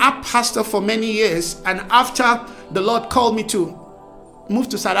 You know, I pastored for many years, and after the Lord called me to move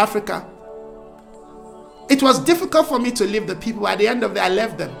to South Africa, it was difficult for me to leave the people. At the end of the day, I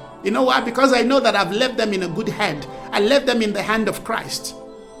left them. You know why? Because I know that I've left them in a good hand. I left them in the hand of Christ.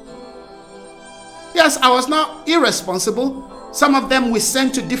 Yes, I was not irresponsible. Some of them we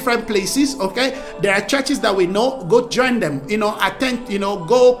sent to different places, okay? There are churches that we know, go join them, you know, attend, you know,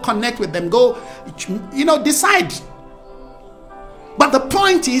 go connect with them, go, you know, decide. But the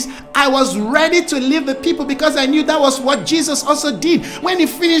point is, I was ready to leave the people because I knew that was what Jesus also did. When he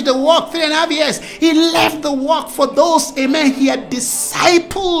finished the work, 3.5 years, he left the work for those, amen, he had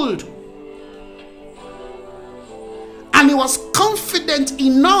discipled. And he was confident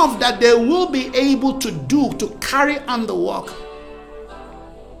enough that they will be able to carry on the work.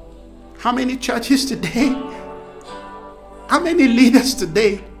 How many churches today? How many leaders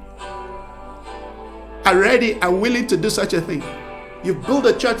today are ready and willing to do such a thing? You've built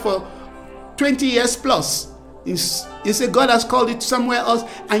a church for 20 years plus. You say God has called it somewhere else,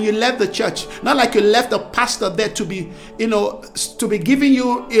 and you left the church. Not like you left the pastor there to be, you know, to be giving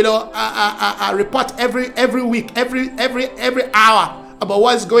you, you know, a report every week, every hour about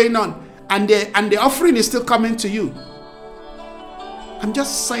what's going on, and the offering is still coming to you. I'm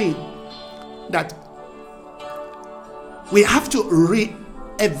just saying that we have to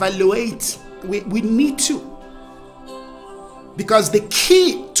re-evaluate. We need to. Because the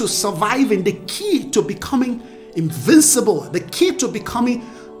key to surviving, the key to becoming invincible, the key to becoming,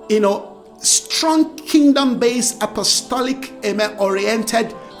 you know, strong kingdom-based, apostolic,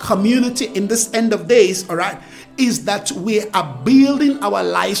 oriented community in this end of days, all right, is that we are building our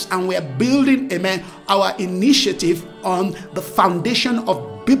lives and we are building, amen, our initiative on the foundation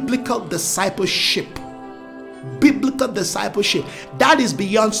of biblical discipleship. Biblical discipleship. That is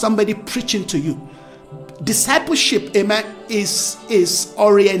beyond somebody preaching to you. Discipleship, amen, is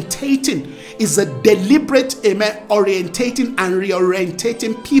orientating, is a deliberate, amen, orientating and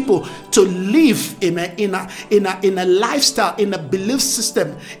reorientating people to live, amen, in a lifestyle, in a belief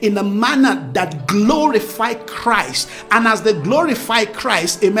system, in a manner that glorify Christ. And as they glorify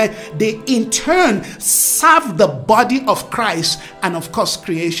Christ, amen, they in turn serve the body of Christ and of course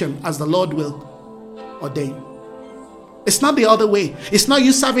creation as the Lord will ordain. It's not the other way. It's not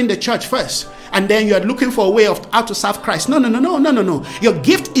you serving the church first and then you're looking for a way of how to serve Christ. No. Your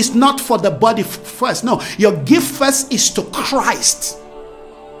gift is not for the body first. No, your gift first is to Christ.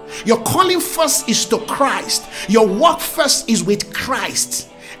 Your calling first is to Christ. Your work first is with Christ.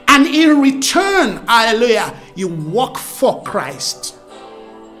 And in return, hallelujah, you work for Christ.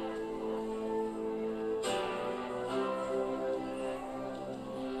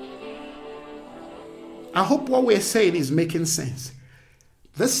 I hope what we're saying is making sense.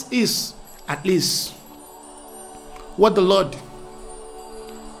 This is at least what the Lord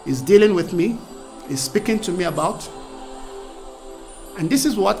is dealing with me, is speaking to me about. And this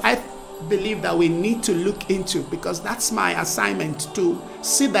is what I believe that we need to look into, because that's my assignment, to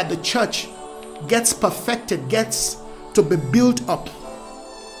see that the church gets perfected, gets to be built up.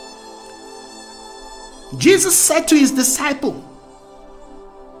 Jesus said to his disciple,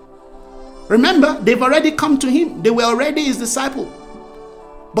 remember, they've already come to him. They were already his disciple.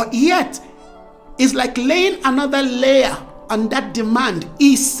 But yet, it's like laying another layer on that demand.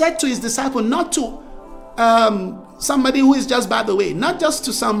 He said to his disciple, not to somebody who is just by the way, not just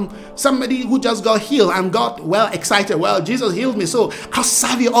to somebody who just got healed and got well excited. Well, Jesus healed me, so I'll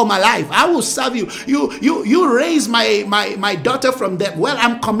serve you all my life. I will serve you. You raise my daughter from death. Well,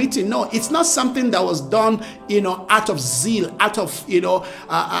 I'm committing. No, it's not something that was done, you know, out of zeal, out of,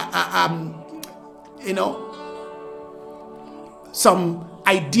 some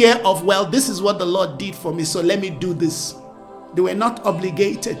idea of, well, this is what the Lord did for me, so let me do this. They were not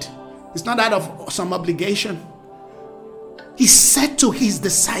obligated. It's not out of some obligation. He said to his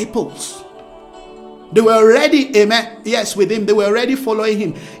disciples, they were already, amen, yes, with him, they were already following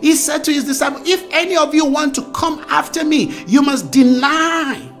him. He said to his disciples, if any of you want to come after me, you must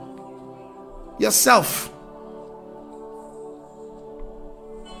deny yourself.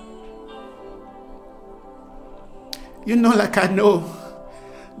 You know, like I know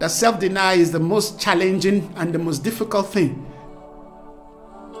that self-denial is the most challenging and the most difficult thing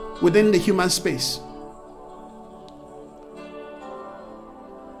within the human space.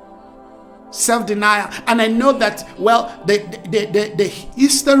 Self-denial. And I know that, well, the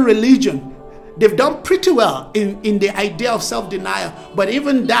Eastern religion, they've done pretty well in the idea of self-denial. But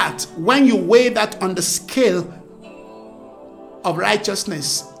even that, when you weigh that on the scale of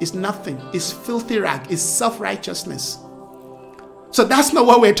righteousness, is nothing. It's filthy rag. It's self-righteousness. So that's not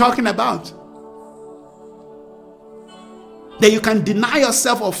what we're talking about. that you can deny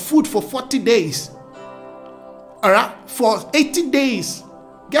yourself of food for 40 days. All right? For 80 days.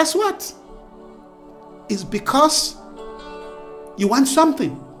 Guess what? It's because you want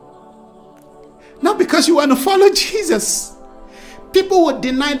something. Not because you want to follow Jesus. People will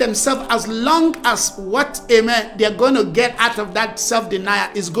deny themselves as long as what, amen, they're going to get out of that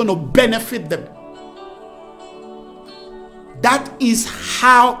self-denial is going to benefit them. That is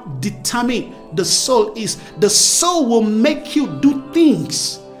how determined the soul is. The soul will make you do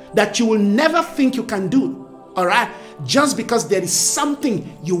things that you will never think you can do. All right? Just because there is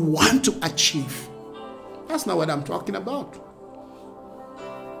something you want to achieve. That's not what I'm talking about.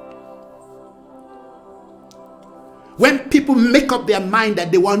 When people make up their mind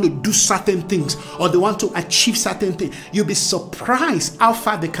that they want to do certain things or they want to achieve certain things, you'll be surprised how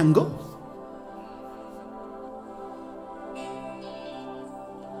far they can go.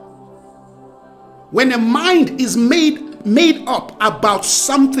 When a mind is made up about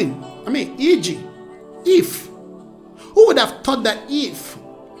something, e.g., Eve, who would have thought that Eve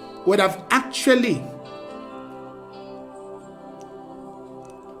would have actually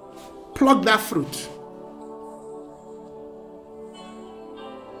plucked that fruit?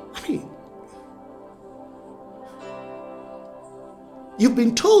 You've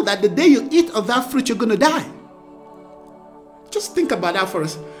been told that the day you eat of that fruit, you're going to die. Just think about that for a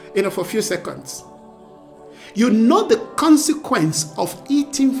few seconds. You know the consequence of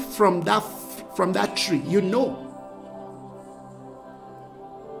eating from that tree. You know.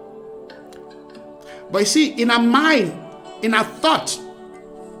 But you see, in her mind, in her thought,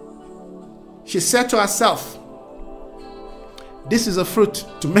 she said to herself, this is a fruit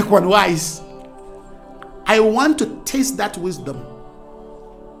to make one wise. I want to taste that wisdom.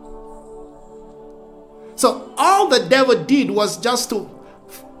 So all the devil did was just to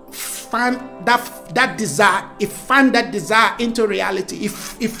find that desire. He found that desire into reality. He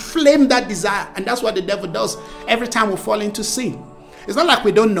flamed that desire. And that's what the devil does every time we fall into sin. It's not like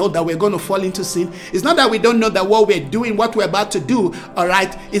we don't know that we're going to fall into sin. It's not that we don't know that what we're doing, what we're about to do, all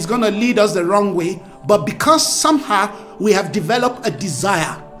right, is going to lead us the wrong way. But because somehow we have developed a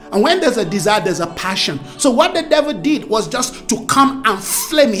desire. And when there's a desire, there's a passion. So what the devil did was just to come and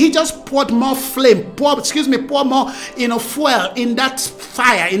flame. He just poured more flame, pour more, fuel in that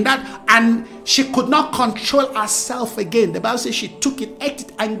fire, and she could not control herself again. The Bible says she took it, ate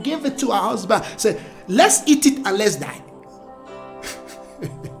it, and gave it to her husband. Said, let's eat it and let's die.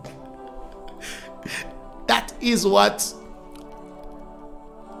 That is what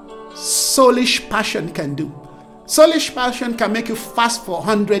soulish passion can do. Soulish passion can make you fast for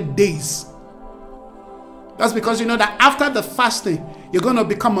 100 days. That's because you know that after the fasting, you're going to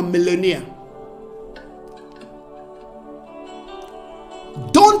become a millionaire.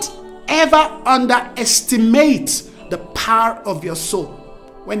 Don't ever underestimate the power of your soul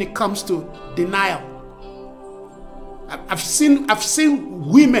when it comes to denial. I've seen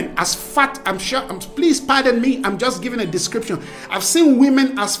women as fat. Please pardon me, I'm just giving a description. I've seen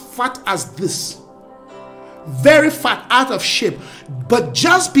women as fat as this. Very fat, out of shape, but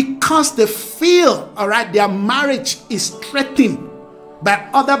just because they feel, all right, their marriage is threatened by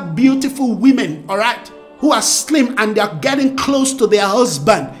other beautiful women, all right, who are slim and they are getting close to their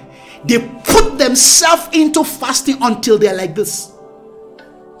husband, they put themselves into fasting until they're like this.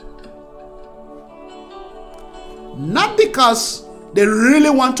 Not because they really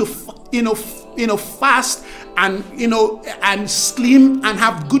want to, fast and and slim and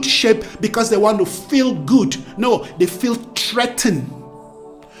have good shape because they want to feel good. No, they feel threatened.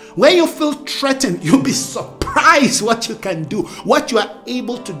 When you feel threatened, you'll be surprised what you can do, what you are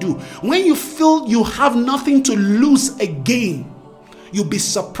able to do. When you feel you have nothing to lose again, you'll be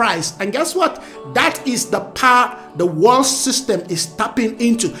surprised. And guess what? That is the power the world system is tapping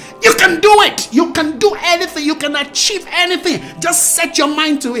into. You can do it. You can do anything. You can achieve anything. Just set your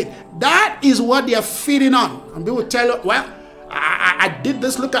mind to it. That is what they are feeding on. And people tell you, well, I did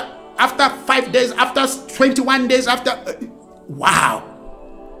this. Look at after 5 days, after 21 days, after... wow.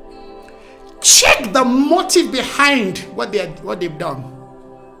 Check the motive behind what they've done.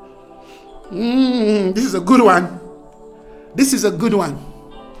 This is a good one. This is a good one.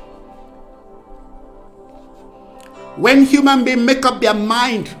 When human beings make up their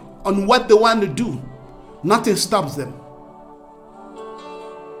mind on what they want to do, nothing stops them.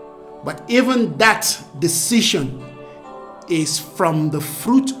 But even that decision is from the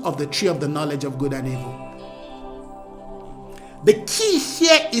fruit of the tree of the knowledge of good and evil. The key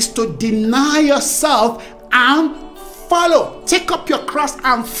here is to deny yourself and follow. take up your cross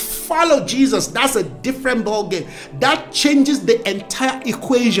and follow Jesus, that's a different ballgame. That changes the entire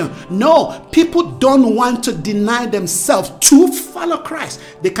equation. No, people don't want to deny themselves to follow Christ.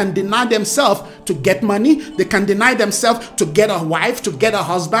 They can deny themselves to get money. They can deny themselves to get a wife, to get a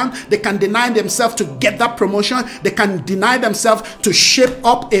husband. They can deny themselves to get that promotion. They can deny themselves to shape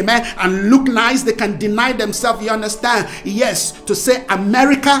up, amen, and look nice. They can deny themselves, you understand? Yes, to say,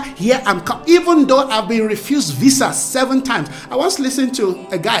 America, here I'm coming. Even though I've been refused visa 7 times. I was listening to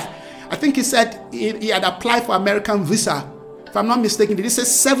a guy. I think he said he had applied for American visa. If I'm not mistaken, did he say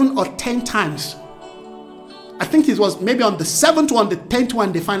 7 or 10 times? I think it was maybe on the 7th one, the 10th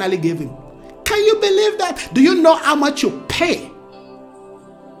one they finally gave him. Can you believe that? Do you know how much you pay?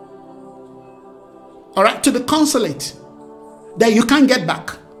 All right, to the consulate that you can't get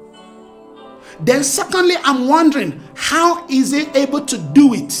back. Then secondly, I'm wondering, how is he able to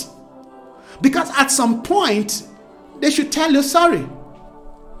do it? Because at some point, they should tell you, sorry.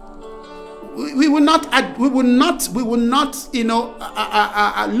 We will not, you know,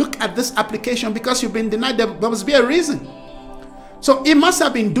 look at this application because you've been denied. There must be a reason. So he must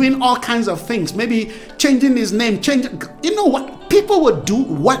have been doing all kinds of things. Maybe changing his name, you know what? People will do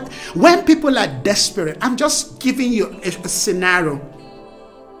what? When people are desperate, I'm just giving you a scenario.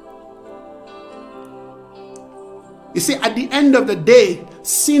 You see, at the end of the day,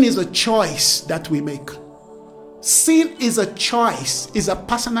 sin is a choice that we make. Sin is a choice, is a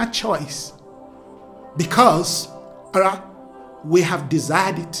personal choice. Because we have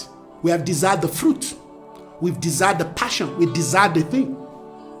desired it. We have desired the fruit. We've desired the passion. We desire the thing.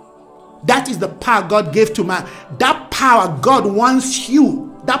 That is the power God gave to man. That power God wants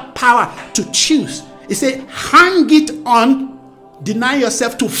you. That power to choose. He said, hang it on. Deny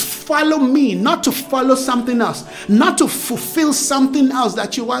yourself to follow me, not to follow something else, not to fulfill something else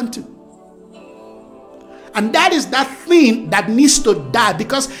that you want to. And that is that thing that needs to die,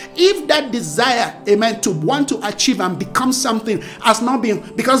 because if that desire, amen, to want to achieve and become something has not been,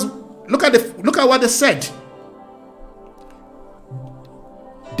 because look at what they said.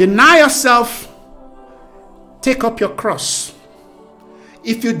 Deny yourself, take up your cross.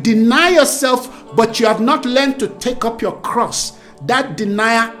 If you deny yourself, but you have not learned to take up your cross, that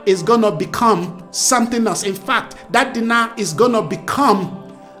denier is going to become something else. In fact, that denier is going to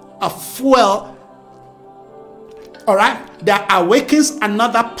become a fuel, all right, that awakens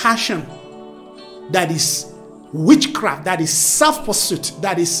another passion that is witchcraft, that is self-pursuit,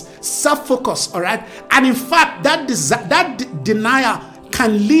 that is self-focus, all right? And in fact, that denier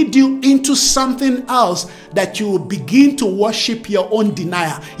can lead you into something else, that you will begin to worship your own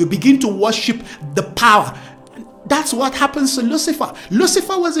denier. You begin to worship the power. That's what happens to Lucifer.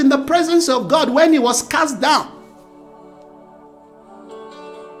 Lucifer was in the presence of God when he was cast down.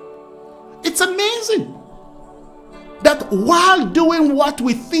 It's amazing that while doing what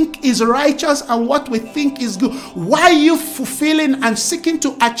we think is righteous and what we think is good, while you fulfilling and seeking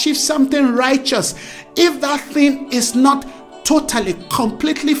to achieve something righteous, if that thing is not totally,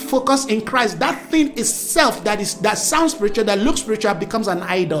 completely focused in Christ, that thing itself that sounds spiritual, that looks spiritual, becomes an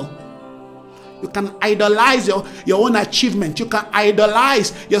idol. You can idolize your own achievement. You can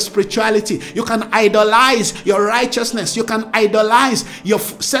idolize your spirituality. You can idolize your righteousness. You can idolize your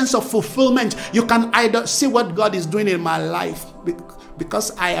sense of fulfillment. You can see what God is doing in my life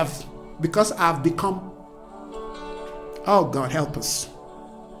because I have become. Oh God, help us.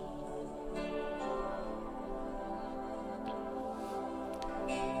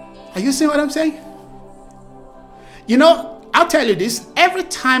 Are you seeing what I'm saying? You know, I'll tell you this, every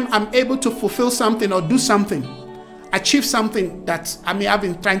time I'm able to fulfill something or do something, achieve something that I may have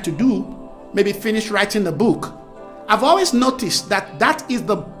been trying to do, maybe finish writing the book, I've always noticed that that is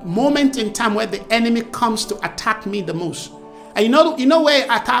the moment in time where the enemy comes to attack me the most. And you know where he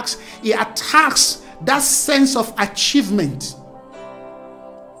attacks? He attacks that sense of achievement.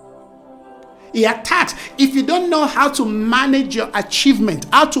 He attacks. If you don't know how to manage your achievement,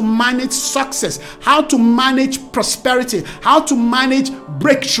 how to manage success, how to manage prosperity, how to manage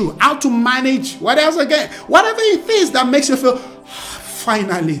breakthrough, how to manage what else again? Whatever it is that makes you feel,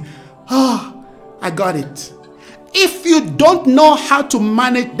 finally, oh, I got it. If you don't know how to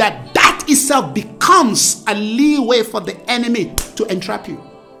manage that, that itself becomes a leeway for the enemy to entrap you.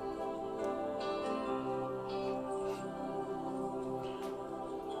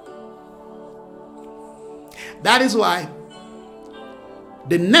 That is why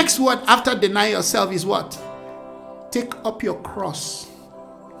the next word after deny yourself is what? Take up your cross.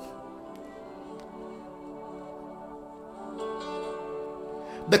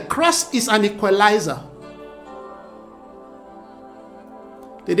 The cross is an equalizer.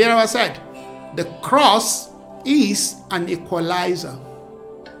 Did you hear what I said? The cross is an equalizer.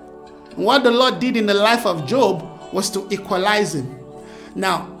 What the Lord did in the life of Job was to equalize him.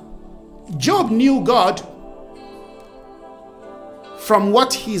 Now, Job knew God from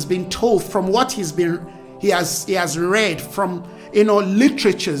what he's been told, from what he has read, from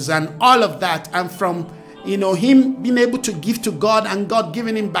literatures and all of that, and from him being able to give to God and God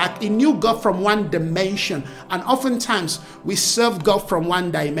giving him back. He knew God from one dimension, and oftentimes we serve God from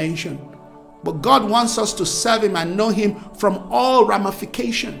one dimension, but God wants us to serve him and know him from all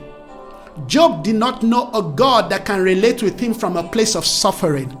ramifications. Job did not know a God that can relate with him from a place of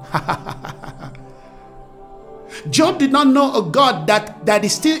suffering. Job did not know a God that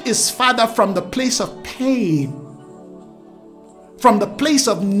is still his father from the place of pain, from the place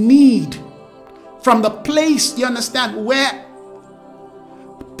of need, from the place, you understand, where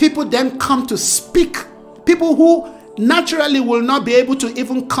people then come to speak. People who naturally will not be able to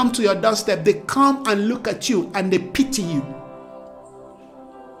even come to your doorstep, they come and look at you and they pity you.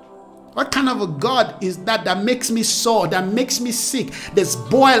 What kind of a God is that makes me sore, that makes me sick, there's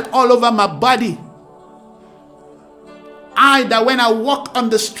boil all over my body? That when I walk on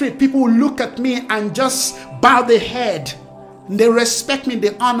the street, people will look at me and just bow their head. They respect me,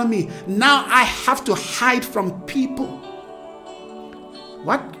 they honor me. Now I have to hide from people.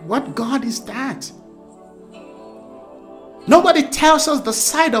 What God is that? Nobody tells us the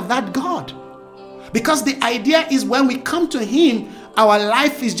side of that God. Because the idea is when we come to him, our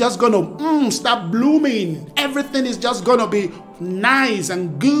life is just going to start blooming. Everything is just going to be nice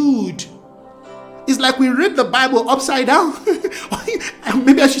and good. It's like we read the Bible upside down.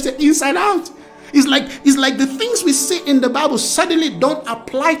 Maybe I should say inside out. It's like the things we see in the Bible suddenly don't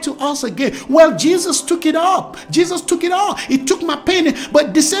apply to us again. Well, Jesus took it up. Jesus took it all. He took my pain.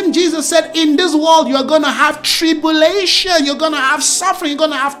 But the same Jesus said, in this world, you are going to have tribulation. You're going to have suffering. You're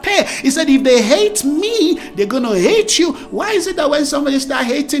going to have pain. He said, if they hate me, they're going to hate you. Why is it that when somebody starts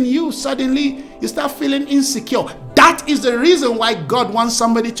hating you, suddenly you start feeling insecure? That is the reason why God wants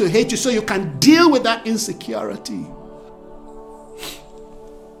somebody to hate you, so you can deal with that insecurity.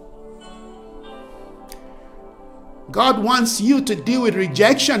 God wants you to deal with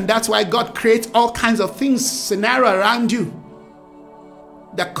rejection. That's why God creates all kinds of things, scenario around you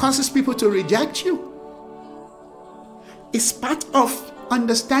that causes people to reject you. It's part of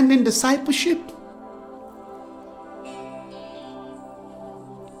understanding discipleship.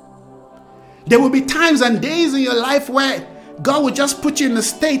 There will be times and days in your life where God will just put you in a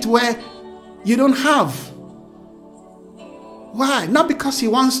state where you don't have. Why? Not because he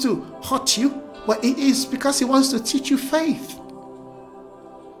wants to hurt you, but it is because he wants to teach you faith.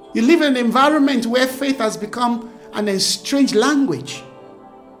 You live in an environment where faith has become an estranged language.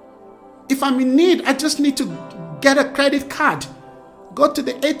 If I'm in need, I just need to get a credit card. Go to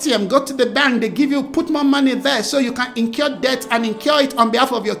the ATM, go to the bank, they give you, put more money there so you can incur debt and incur it on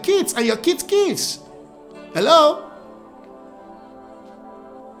behalf of your kids and your kids' kids. Hello?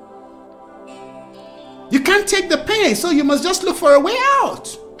 You can't take the pain, so you must just look for a way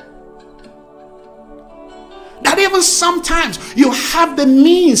out. That even sometimes you have the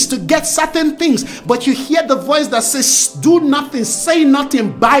means to get certain things, but you hear the voice that says, do nothing, say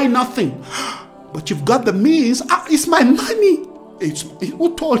nothing, buy nothing. But you've got the means. It's my money.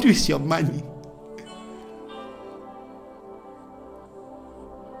 Who told you it's your money?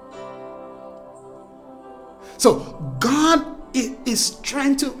 So God is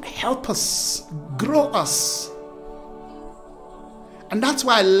trying to help us, grow us. And that's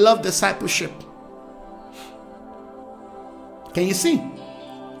why I love discipleship. Can you see?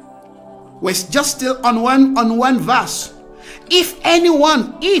 We're just still on one verse. If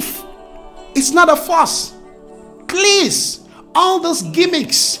it's not a force, please, all those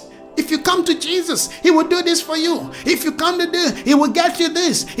gimmicks. If you come to Jesus, he will do this for you. If you come to this, he will get you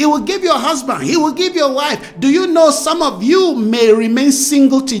this. He will give you a husband. He will give you a wife. Do you know some of you may remain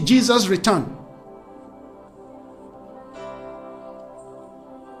single till Jesus' return?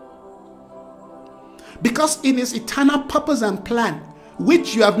 Because in his eternal purpose and plan,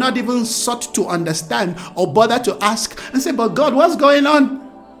 which you have not even sought to understand or bother to ask, and say, but God, what's going on?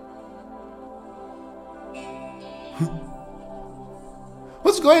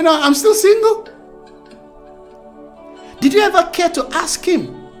 What's going on? I'm still single. Did you ever care to ask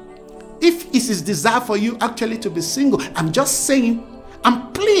him if it's his desire for you actually to be single? I'm just saying,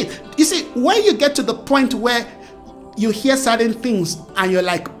 I'm pleased. You see, when you get to the point where you hear certain things and you're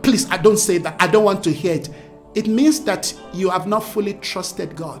like, please, I don't say that. I don't want to hear it. It means that you have not fully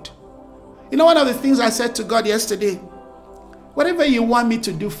trusted God. You know, one of the things I said to God yesterday, whatever you want me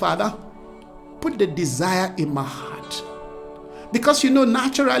to do, Father, put the desire in my heart. Because, you know,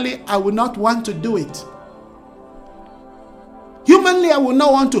 naturally, I would not want to do it. Humanly, I will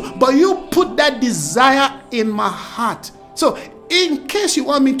not want to, but you put that desire in my heart. So in case you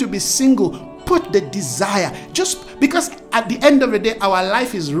want me to be single, put the desire. Just because at the end of the day, our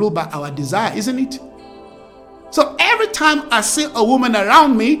life is ruled by our desire, isn't it? So every time I see a woman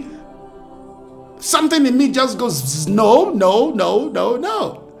around me, something in me just goes, no, no, no, no,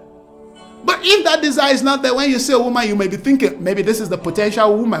 no. But if that desire is not there, when you see a woman, you may be thinking, maybe this is the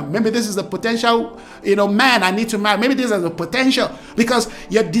potential woman. Maybe this is the potential, man I need to marry. Maybe this is the potential. Because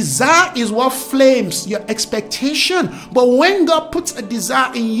your desire is what flames your expectation. But when God puts a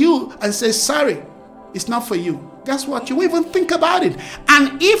desire in you and says, sorry, it's not for you, guess what? You won't even think about it.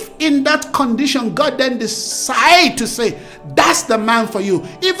 And if in that condition, God then decide to say, that's the man for you,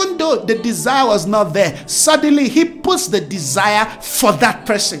 even though the desire was not there, suddenly he puts the desire for that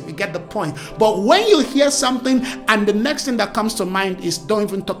person. You get the point? But when you hear something and the next thing that comes to mind is don't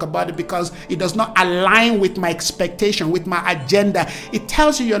even talk about it because it does not align with my expectation, with my agenda, it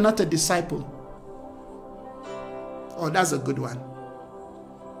tells you you're not a disciple. Oh, that's a good one.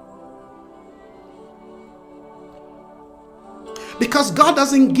 Because God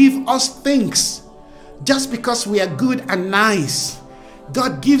doesn't give us things just because we are good and nice.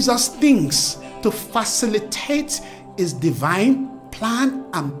 God gives us things to facilitate His divine plan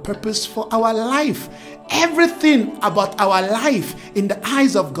and purpose for our life. Everything about our life in the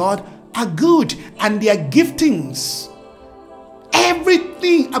eyes of God are good, and they are giftings.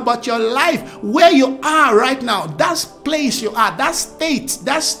 Everything about your life, where you are right now, that place you are, that state,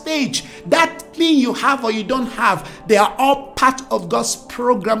 that stage, that thing you have or you don't have, they are all part of God's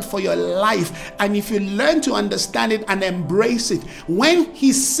program for your life. And if you learn to understand it and embrace it, when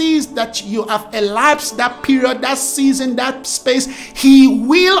He sees that you have elapsed that period, that season, that space, He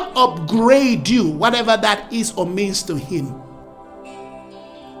will upgrade you, whatever that is or means to Him.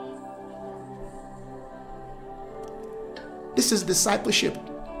 This is discipleship.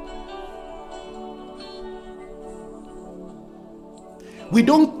 We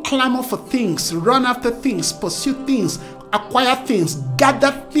don't clamor for things, run after things, pursue things, acquire things,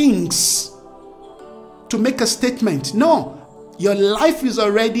 gather things to make a statement. No, your life is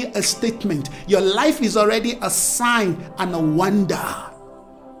already a statement. Your life is already a sign and a wonder.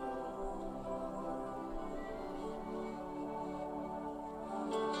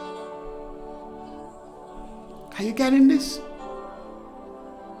 Are you getting this?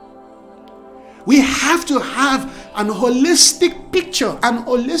 We have to have an holistic picture, an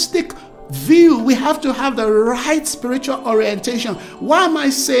holistic view. We have to have the right spiritual orientation. Why am I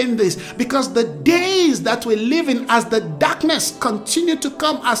saying this? Because the days that we live in, as the darkness continue to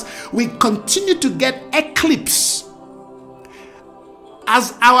come, as we continue to get eclipse,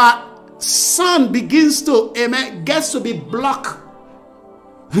 as our sun begins to, gets to be blocked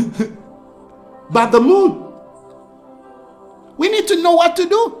by the moon, we need to know what to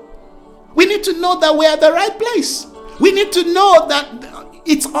do. We need to know that we're at the right place. We need to know that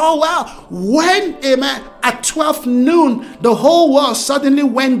it's all well. When, at 12 noon, the whole world suddenly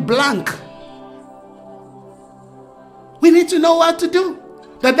went blank, we need to know what to do.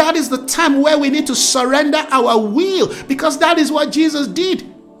 That is the time where we need to surrender our will, because that is what Jesus did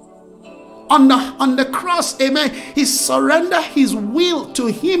on the cross. He surrendered His will to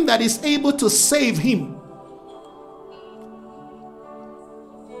Him that is able to save him.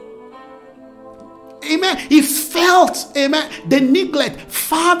 Amen. He felt, the neglect.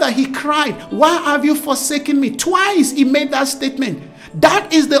 Father, he cried, why have you forsaken me? Twice he made that statement.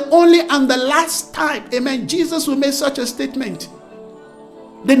 That is the only and the last time, Jesus will make such a statement.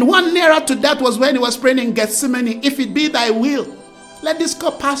 Then one nearer to that was when he was praying in Gethsemane, if it be thy will, let this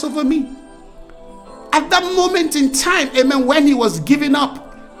cup pass over me. At that moment in time, when he was giving up,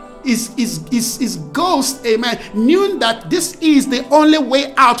 his ghost, knew that this is the only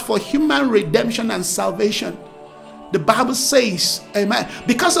way out for human redemption and salvation. The Bible says,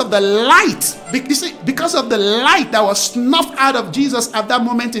 because of the light, because of the light that was snuffed out of Jesus at that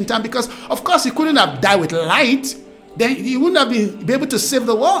moment in time, because of course he couldn't have died with light, then he wouldn't have been able to save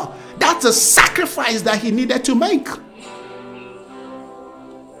the world. That's a sacrifice that he needed to make.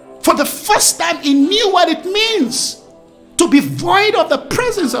 For the first time, he knew what it means to be void of the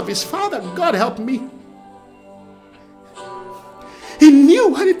presence of his Father. God help me. He knew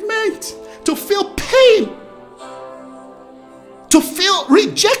what it meant to feel pain, to feel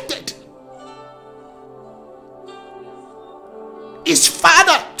rejected. His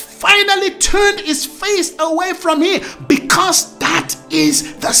Father finally turned his face away from him, because that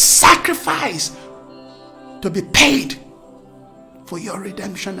is the sacrifice to be paid for your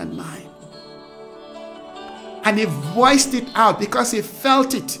redemption and mine. And he voiced it out because he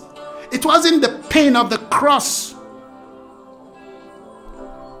felt it. It wasn't the pain of the cross.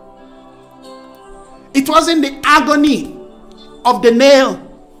 It wasn't the agony of the nail.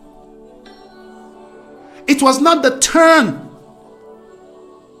 It was not the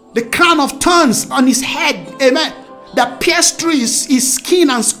crown of thorns on his head, amen, that pierced through his skin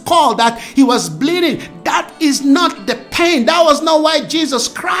and skull, that he was bleeding. That is not the pain. That was not why Jesus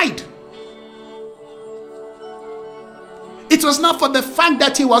cried. It was not for the fact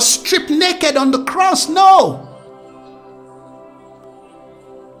that he was stripped naked on the cross. No.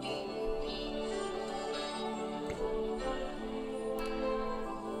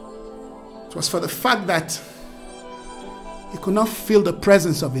 It was for the fact that he could not feel the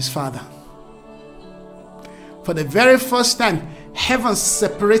presence of his Father. For the very first time, heaven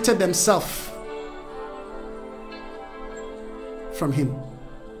separated themselves from him.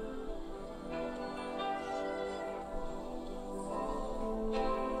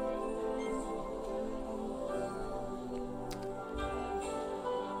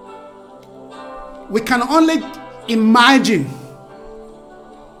 We can only imagine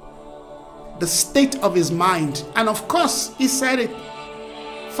the state of his mind. And of course, he said it.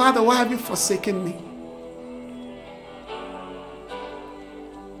 Father, why have you forsaken me?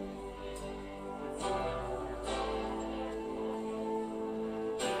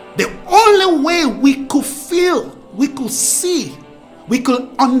 The only way we could feel, we could see, we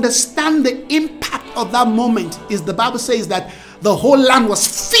could understand the impact of that moment is the Bible says that the whole land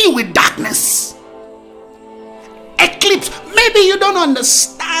was filled with darkness. Eclipse. Maybe you don't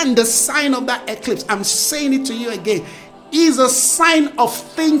understand the sign of that eclipse. I'm saying it to you again. Is a sign of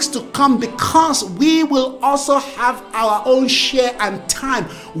things to come, because we will also have our own share and time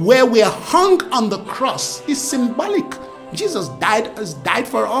where we are hung on the cross. It's symbolic. Jesus has died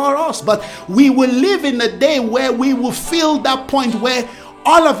for all of us, but we will live in a day where we will feel that point where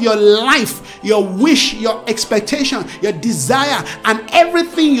all of your life, your wish, your expectation, your desire, and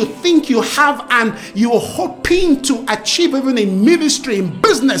everything you think you have and you're hoping to achieve, even in ministry, in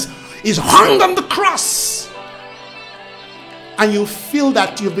business, is hung on the cross. And you feel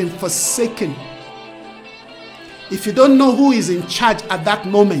that you've been forsaken. If you don't know who is in charge at that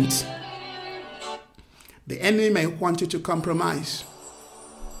moment, the enemy may want you to compromise.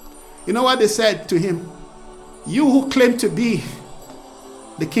 You know what they said to him? You who claim to be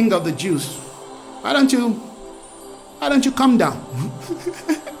the king of the Jews, why don't you come down?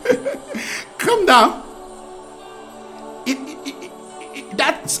 Come down.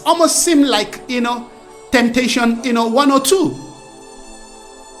 That almost seemed like, temptation, 102.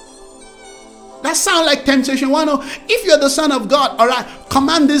 That sounds like temptation 102. If you're the Son of God, all right,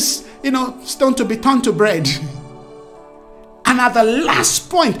 command this, stone to be turned to bread. And at the last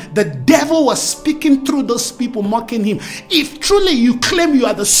point, the devil was speaking through those people, mocking him. If truly you claim you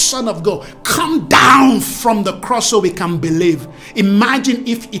are the Son of God, come down from the cross so we can believe. Imagine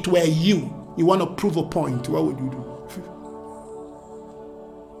if it were you. You want to prove a point. What would you do?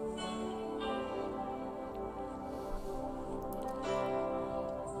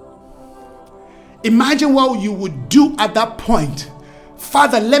 Imagine what you would do at that point.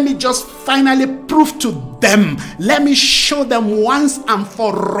 Father, let me just finally prove to them. Let me show them once and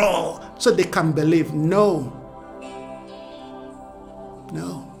for all so they can believe. No.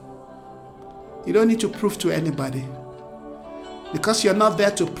 No. You don't need to prove to anybody, because you're not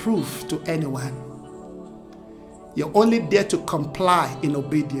there to prove to anyone. You're only there to comply in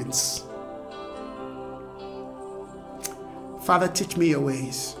obedience. Father, teach me your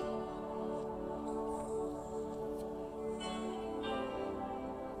ways.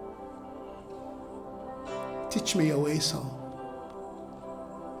 Teach me your ways, son.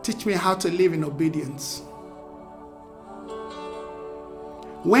 Teach me how to live in obedience.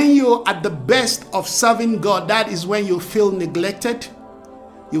 When you're at the best of serving God, that is when you feel neglected,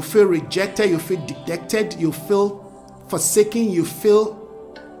 you feel rejected, you feel dejected, you feel forsaken, you feel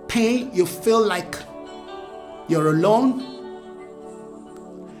pain, you feel like you're alone.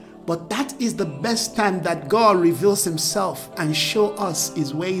 But that is the best time that God reveals himself and shows us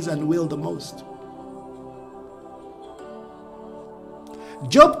his ways and will the most.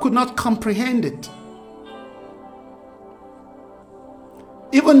 Job could not comprehend it.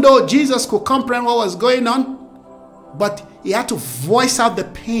 Even though Jesus could comprehend what was going on, but he had to voice out the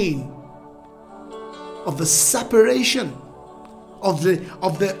pain of the separation of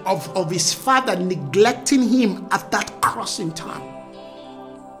his father neglecting him at that crossing time.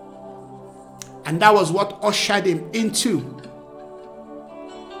 And that was what ushered him into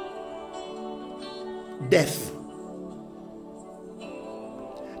death.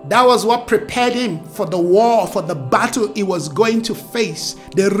 That was what prepared him for the war, for the battle he was going to face.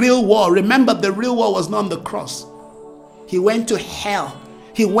 The real war. Remember, the real war was not on the cross. He went to hell.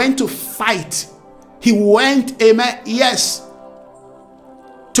 He went to fight He went, amen, yes,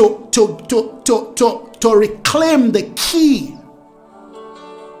 to reclaim the key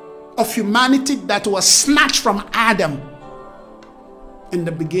of humanity that was snatched from Adam in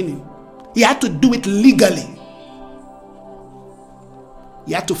the beginning. He had to do it legally.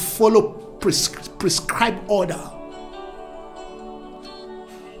 He had to follow prescribed order.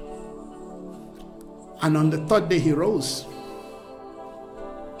 And on the third day he rose.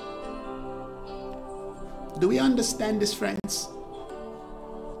 Do we understand this, friends?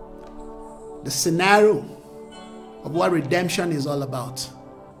 The scenario of what redemption is all about,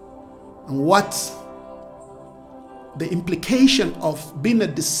 and what the implication of being a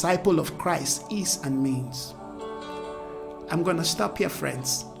disciple of Christ is and means. I'm going to stop here,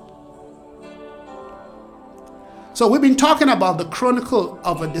 friends. So we've been talking about the chronicle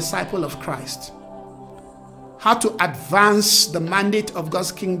of a disciple of Christ. How to advance the mandate of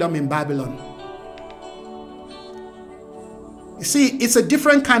God's kingdom in Babylon. You see, it's a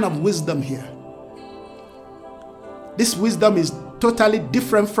different kind of wisdom here. This wisdom is totally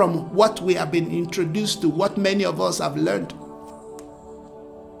different from what we have been introduced to, what many of us have learned.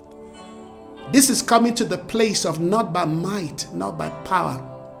 This is coming to the place of not by might, not by power.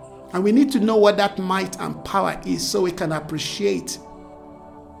 And we need to know what that might and power is so we can appreciate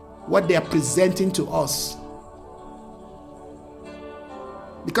what they are presenting to us.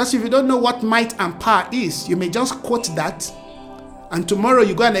 Because if you don't know what might and power is, you may just quote that, and tomorrow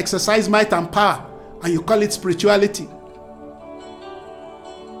you go and exercise might and power, and you call it spirituality.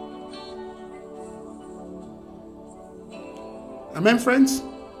 Amen, friends?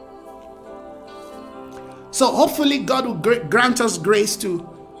 So hopefully God will grant us grace to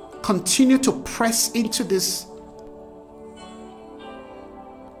continue to press into this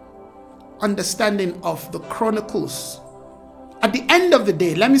understanding of the Chronicles. At the end of the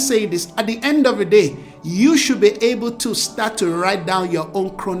day, let me say this, at the end of the day, you should be able to start to write down your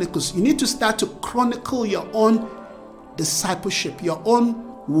own chronicles. You need to start to chronicle your own discipleship, your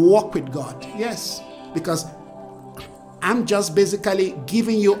own walk with God. Yes, because I'm just basically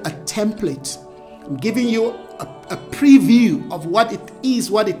giving you a template. I'm giving you a preview of what it is,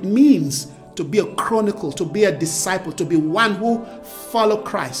 what it means to be a chronicle, to be a disciple, to be one who follow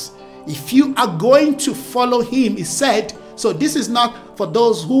Christ. If you are going to follow him, he said, so this is not for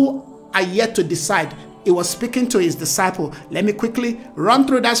those who are yet to decide. He was speaking to his disciple. Let me quickly run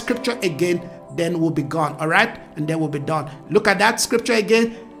through that scripture again, then we'll be gone, all right? And then we'll be done. Look at that scripture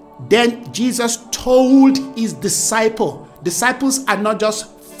again. Then Jesus told his disciples are not just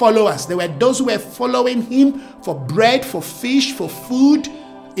followers. They were those who were following him for bread, for fish, for food,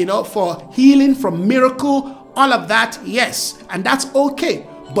 for healing, for miracle, all of that, yes. And that's okay.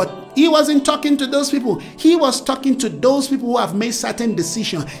 But he wasn't talking to those people. He was talking to those people who have made certain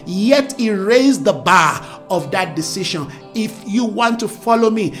decisions, yet he raised the bar of that decision. If you want to follow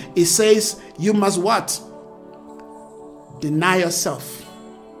me, he says, you must what? Deny yourself.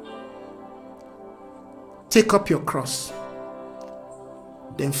 Take up your cross.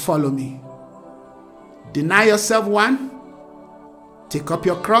 Then follow me. Deny yourself, one. Take up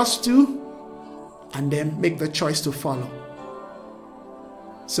your cross, two. And then make the choice to follow.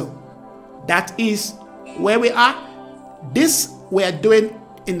 So that is where we are. This we are doing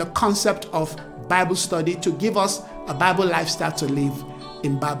in the concept of Bible study to give us a Bible lifestyle to live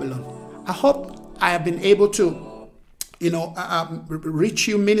in Babylon. I hope I have been able to, reach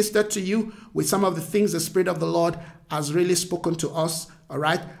you, minister to you with some of the things the Spirit of the Lord has really spoken to us. All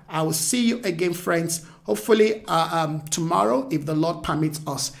right. I will see you again, friends. Hopefully tomorrow, if the Lord permits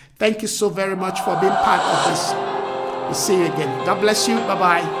us. Thank you so very much for being part of this. We'll see you again. God bless you.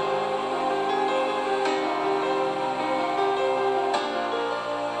 Bye-bye.